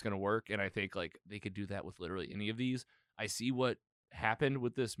how that's going to work. And I think like they could do that with literally any of these. I see what happened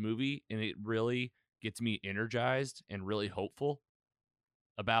with this movie, and it really gets me energized and really hopeful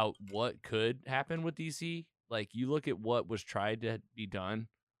about what could happen with DC. Like you look at what was tried to be done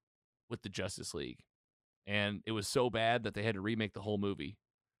with the Justice League, and it was so bad that they had to remake the whole movie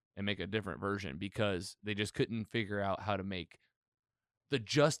and make a different version because they just couldn't figure out how to make the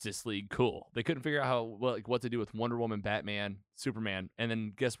Justice League cool. They couldn't figure out what to do with Wonder Woman, Batman, Superman, and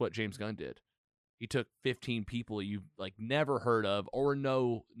then guess what James Gunn did? He took 15 people you've like never heard of or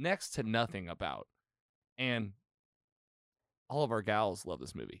know next to nothing about, and all of our gals love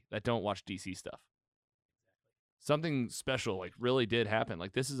this movie that don't watch DC stuff. Something special like really did happen.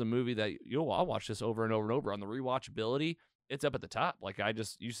 Like this is a movie that I'll watch this over and over and over. On the rewatchability, it's up at the top. Like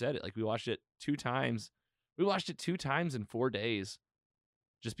you said it. Like we watched it 2 times. We watched it 2 times in 4 days,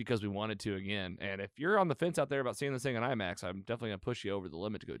 just because we wanted to again. And if you're on the fence out there about seeing this thing on IMAX, I'm definitely gonna push you over the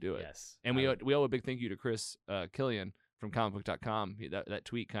limit to go do it. Yes, and we owe a big thank you to Chris Killian from comicbook.com. That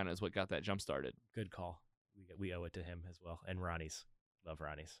tweet kind of is what got that jump started. Good call. We owe it to him as well. And Ronnie's. Love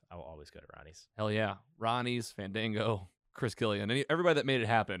Ronnie's. I will always go to Ronnie's. Hell yeah. Ronnie's, Fandango, Chris Killian, everybody that made it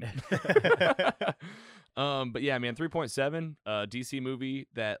happen. But yeah, man, 3.7, DC movie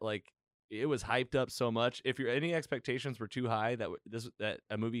that like it was hyped up so much. If any expectations were too high that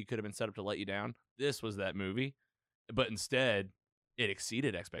a movie could have been set up to let you down, this was that movie. But instead, it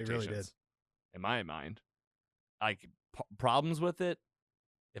exceeded expectations. It really did. In my mind. Like problems with it,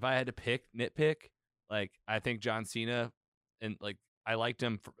 if I had to nitpick, like I think John Cena and like I liked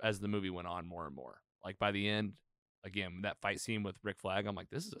him as the movie went on more and more. Like by the end, again, that fight scene with Rick Flag, I'm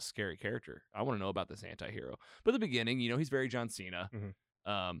like, this is a scary character. I want to know about this anti-hero. But at the beginning, he's very John Cena.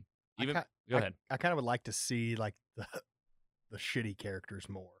 Mm-hmm. Go ahead. I kind of would like to see like the shitty characters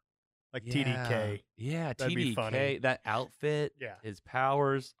more, like TDK. Yeah, That'd be funny. TDK. That outfit. Yeah. His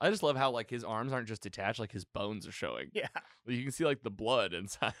powers. I just love how like his arms aren't just detached, like his bones are showing. Yeah, You can see like the blood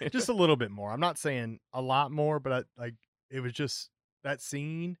inside. just a little bit more. I'm not saying a lot more, but it was just that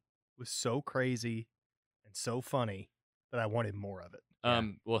scene was so crazy and so funny that I wanted more of it.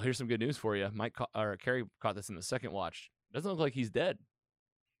 Well, here's some good news for you. Carrie caught this in the second watch. Doesn't look like he's dead.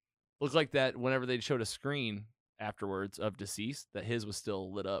 Looks like that whenever they showed a screen afterwards of deceased, that his was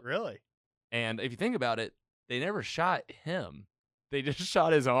still lit up. Really? And if you think about it, they never shot him. They just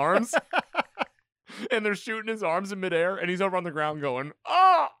shot his arms. And they're shooting his arms in midair, and he's over on the ground going,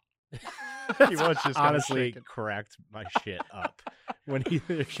 "Ah!" He was just honestly cracked my shit up when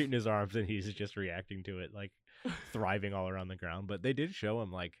they're shooting his arms and he's just reacting to it, like thriving all around the ground. But they did show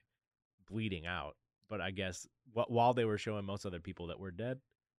him like bleeding out. But I guess while they were showing most other people that were dead,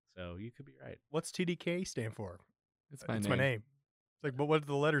 so you could be right. What's TDK stand for? It's my name. It's like, but what do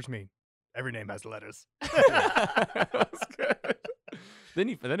the letters mean? Every name has letters. That's good. Then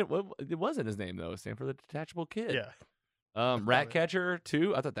it wasn't his name though. It stand for the detachable kid. Yeah. Ratcatcher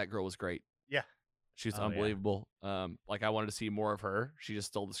too. I thought that girl was great. Yeah. She was unbelievable. Like I wanted to see more of her. She just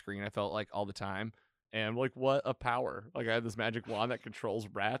stole the screen, I felt like, all the time. And like, what a power. Like I had this magic wand that controls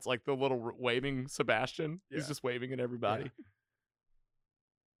rats, like the little waving Sebastian. Yeah. He's just waving at everybody.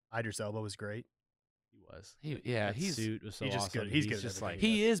 Yeah. Idris Elba was great. He was. That suit was so he's just awesome. good. He's good at just everything like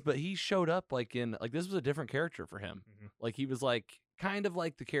He is, but he showed up like in like this was a different character for him. Mm-hmm. Like he was like kind of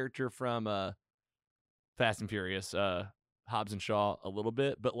like the character from Fast and Furious, Hobbs and Shaw a little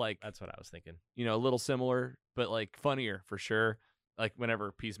bit, but like that's what I was thinking. A little similar, but like funnier for sure. Like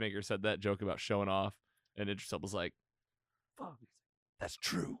whenever Peacemaker said that joke about showing off, and Idris Elba was like, "Fuck, that's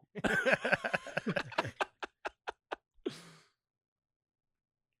true."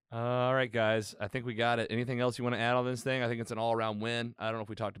 All right, guys. I think we got it. Anything else you want to add on this thing? I think it's an all-around win. I don't know if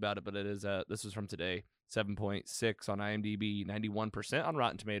we talked about it, but it is. This was from today. 7.6 on IMDb, 91% on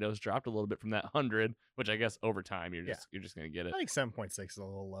Rotten Tomatoes. Dropped a little bit from that 100, which I guess over time you're just gonna get it. I think 7.6 is a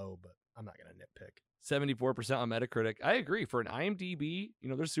little low, but I'm not gonna nitpick. 74% on Metacritic. I agree. For an IMDb,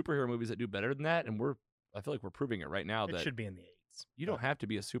 there's superhero movies that do better than that, and I feel like we're proving it right now. It that should be in the 8s. You don't have to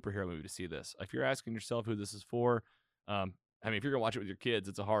be a superhero movie to see this. If you're asking yourself who this is for, I mean, if you're gonna watch it with your kids,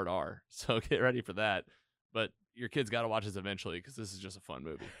 it's a hard R, so get ready for that. But your kids got to watch this eventually because this is just a fun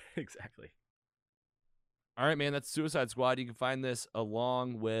movie. Exactly. All right, man, that's Suicide Squad. You can find this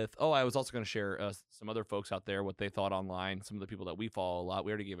along with, I was also going to share some other folks out there, what they thought online, some of the people that we follow a lot.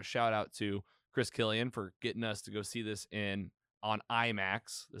 We already gave a shout out to Chris Killian for getting us to go see this on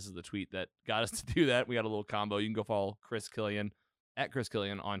IMAX. This is the tweet that got us to do that. We got a little combo. You can go follow Chris Killian at Chris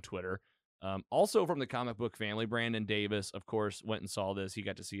Killian on Twitter. Also from the comic book family, Brandon Davis, of course, went and saw this. He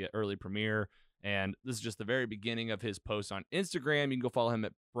got to see an early premiere, And this is just the very beginning of his post on Instagram. You can go follow him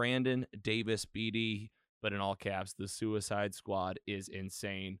at Brandon Davis BD, but in all caps, the Suicide Squad is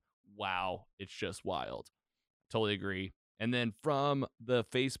insane. Wow, it's just wild. Totally agree. And then from the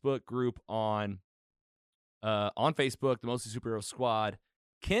Facebook group on Facebook, the Mostly Superhero Squad,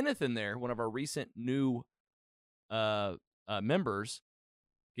 Kenneth in there, one of our recent new members,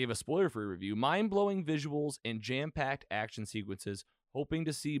 gave a spoiler-free review. Mind-blowing visuals and jam-packed action sequences. Hoping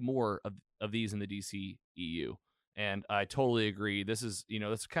to see more of these in the DC EU. And I totally agree. This is,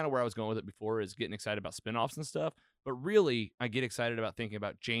 that's kind of where I was going with it before, is getting excited about spinoffs and stuff. But really, I get excited about thinking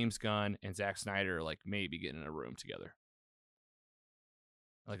about James Gunn and Zack Snyder, like, maybe getting in a room together.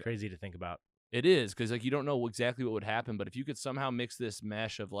 Like, crazy to think about. It is, because, like, you don't know exactly what would happen. But if you could somehow mix this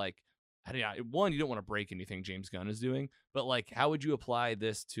mesh of, like, one, you don't want to break anything James Gunn is doing, but like, how would you apply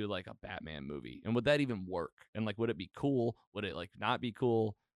this to like a Batman movie? And would that even work? And like, would it be cool? Would it like not be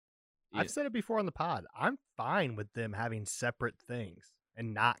cool? I've said it before on the pod. I'm fine with them having separate things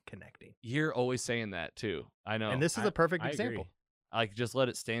and not connecting. You're always saying that too. I know. And this is a perfect I example. agree. Like, just let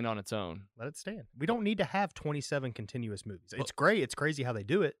it stand on its own. Let it stand. We don't need to have 27 continuous movies. It's great. It's crazy how they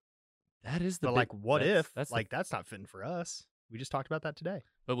do it. That is the But big, like, what if? that's Like, that's not fitting for us. We just talked about that today.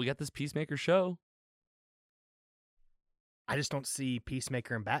 But we got this Peacemaker show. I just don't see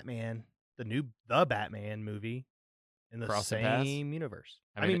Peacemaker and Batman, the Batman movie, in the Crossing paths? same universe.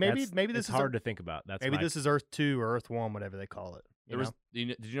 I I mean, mean, maybe it's this is hard to think about. That's maybe my- this is Earth 2 or Earth 1, whatever they call it.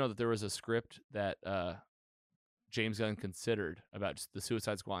 Did you know that there was a script that James Gunn considered about just the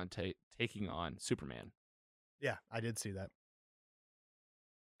Suicide Squad taking on Superman? Yeah, I did see that.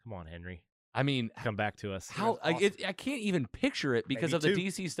 Come on, Henry. I mean, Come back to us. how That's awesome. I can't even picture it because Maybe of the two.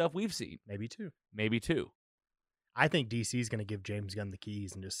 DC stuff we've seen. Maybe 2. Maybe 2. I think DC's going to give James Gunn the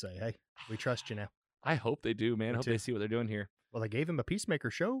keys and just say, hey, we trust you now. I hope they do, man. I Me hope too. they see what they're doing here. Well, they gave him a Peacemaker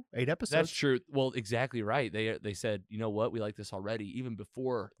show, 8 episodes. That's true. Well, exactly right. They said, you know what, we like this already, even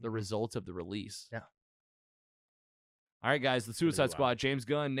before the results of the release. Yeah. All right, guys, the Suicide wild. Squad. James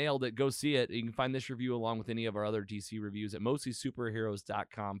Gunn nailed it. Go see it. You can find this review along with any of our other DC reviews at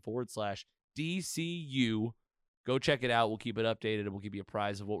mostlysuperheroes.com/DCU. Go check it out. We'll keep it updated and we'll give you a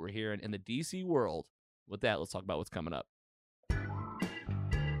prize of what we're hearing in the DC world. With that, let's talk about what's coming up.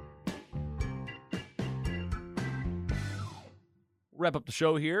 Wrap up the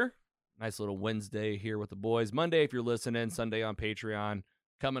show here. Nice little Wednesday here with the boys. Monday, if you're listening, Sunday on Patreon.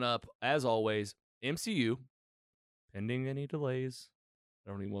 Coming up, as always, MCU. Pending any delays.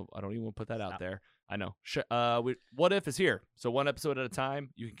 I don't even want to put that out there. I know. What If is here. So one episode at a time.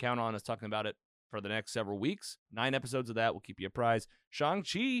 You can count on us talking about it for the next several weeks. 9 episodes of that will keep you apprised.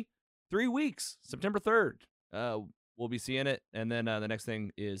 Shang-Chi, 3 weeks, September 3rd. We'll be seeing it. And then the next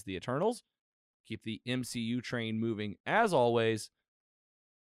thing is the Eternals. Keep the MCU train moving as always.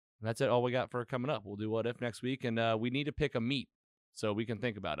 And that's it. All we got for coming up. We'll do What If next week. And we need to pick a meet so we can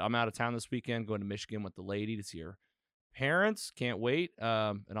think about it. I'm out of town this weekend, going to Michigan with the lady to see her parents. Can't wait.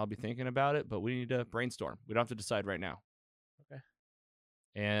 And I'll be thinking about it, but we need to brainstorm. We don't have to decide right now. Okay.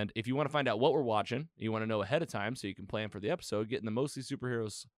 And if you want to find out what we're watching, you want to know ahead of time so you can plan for the episode, get in the Mostly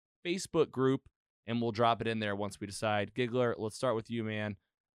Superheroes Facebook group, and we'll drop it in there once we decide. Giggler, let's start with you, man.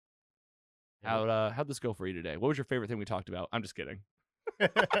 How'd this go for you today? What was your favorite thing we talked about? I'm just kidding. I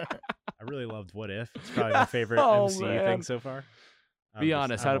really loved What If. It's probably my favorite Oh, MCU man. thing so far. Be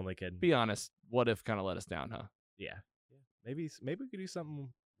honest, I'm only kidding. Be honest. What If kind of let us down, huh? Yeah. Maybe we could do something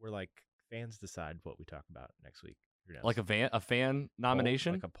where like fans decide what we talk about next week. Who knows? Like a fan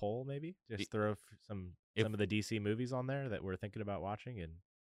nomination? Like a poll, maybe. Just throw some of the DC movies on there that we're thinking about watching, and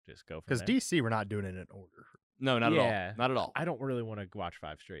just go from Because there. DC, we're not doing it in order. No, not at Yeah. all. Not at all. I don't really want to watch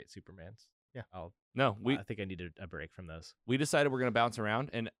 5 straight Supermans. Yeah. No, I think I need a break from those. we decided we're going to bounce around,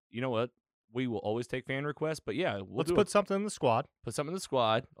 and you know what? We will always take fan requests, but yeah, Let's put something in the squad. put something in the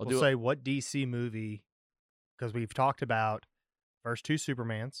squad. We'll say what DC movie, because we've talked about first 2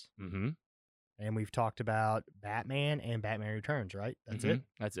 Supermans, Mm-hmm. and we've talked about Batman and Batman Returns, right? That's it.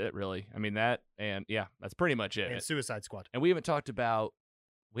 That's it, really. I mean that, and yeah, that's pretty much it. And Suicide Squad. And we haven't talked about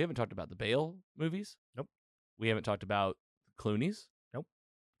the Bale movies. Nope. We haven't talked about Clooney's. Nope.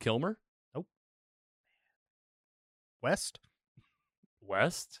 Kilmer. West.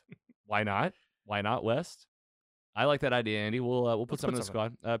 Why not? Why not West? I like that idea, Andy. We'll put Let's something in put the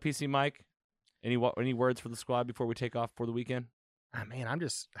squad. PC Mike, any words for the squad before we take off for the weekend? Oh, man, I'm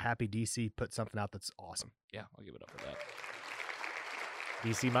just happy DC put something out that's awesome. Yeah, I'll give it up for that.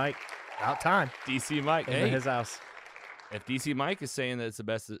 DC Mike About time. DC Mike. in Hey, his house. if DC Mike is saying that it's the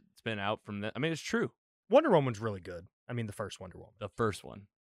best that's been out from that, I mean, it's true. Wonder Woman's really good. I mean, the first Wonder Woman. The first one,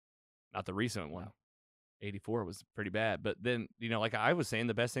 not the recent one. No. '84 was pretty bad. But then, like I was saying,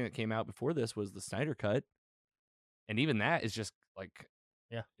 the best thing that came out before this was the Snyder Cut. And even that is just like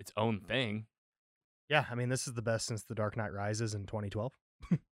its own thing. Yeah, I mean, this is the best since The Dark Knight Rises in 2012.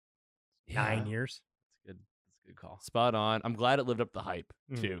 9 years. That's good. That's a good call. Spot on. I'm glad it lived up to the hype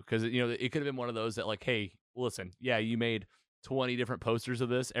too, because it could have been one of those that like, hey, listen, you made 20 different posters of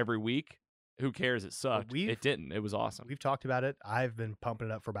this every week. Who cares? It sucked. It didn't. It was awesome. We've talked about it. I've been pumping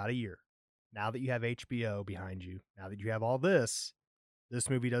it up for about a year. Now that you have HBO behind you, now that you have all this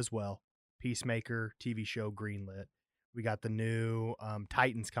movie does well. Peacemaker, TV show greenlit. We got the new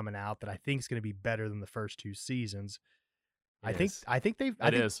Titans coming out that I think is going to be better than the first 2 seasons. I think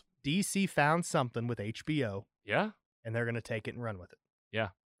DC found something with HBO. Yeah. And they're going to take it and run with it. Yeah.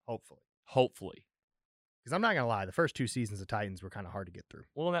 Hopefully. Because I'm not going to lie, the first 2 seasons of Titans were kind of hard to get through.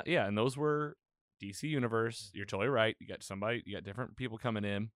 Well, and those were DC Universe. You're totally right. You got different people coming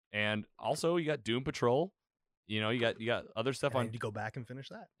in. And also you got Doom Patrol. You got other stuff on. You go back and finish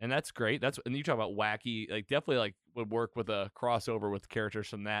that, and that's great. And you talk about wacky, like definitely like would work with a crossover with characters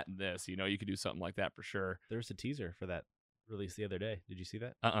from that and this. You could do something like that for sure. There's a teaser for that released the other day. Did you see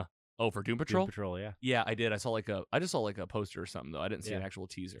that? Oh, for Doom Patrol. Doom Patrol, yeah. Yeah, I did. I just saw like a poster or something though. I didn't see an actual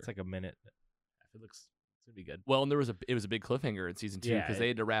teaser. It's like a minute. It looks it's gonna be good. Well, and it was a big cliffhanger in season 2 because they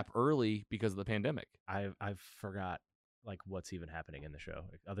had to wrap early because of the pandemic. I forgot like what's even happening in the show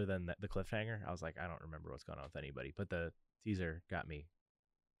other than the cliffhanger. I was like, I don't remember what's going on with anybody, but the teaser got me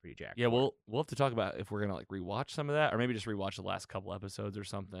pretty jacked. Yeah, we'll have to talk about if we're gonna like rewatch some of that or maybe just rewatch the last couple episodes or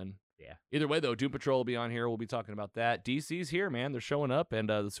something. Yeah. Either way though, Doom Patrol will be on here. We'll be talking about that. DC's here, man. They're showing up, and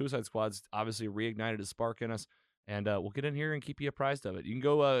the Suicide Squad's obviously reignited a spark in us. And we'll get in here and keep you apprised of it. You can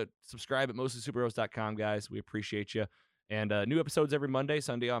go subscribe at mostlysuperheroes.com, guys. We appreciate you. And new episodes every Monday,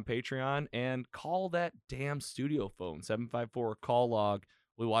 Sunday on Patreon. And call that damn studio phone, 754-CALL-LOG.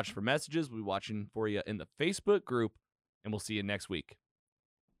 We'll watch for messages. We'll be watching for you in the Facebook group. And we'll see you next week.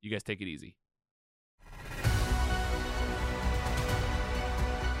 You guys take it easy.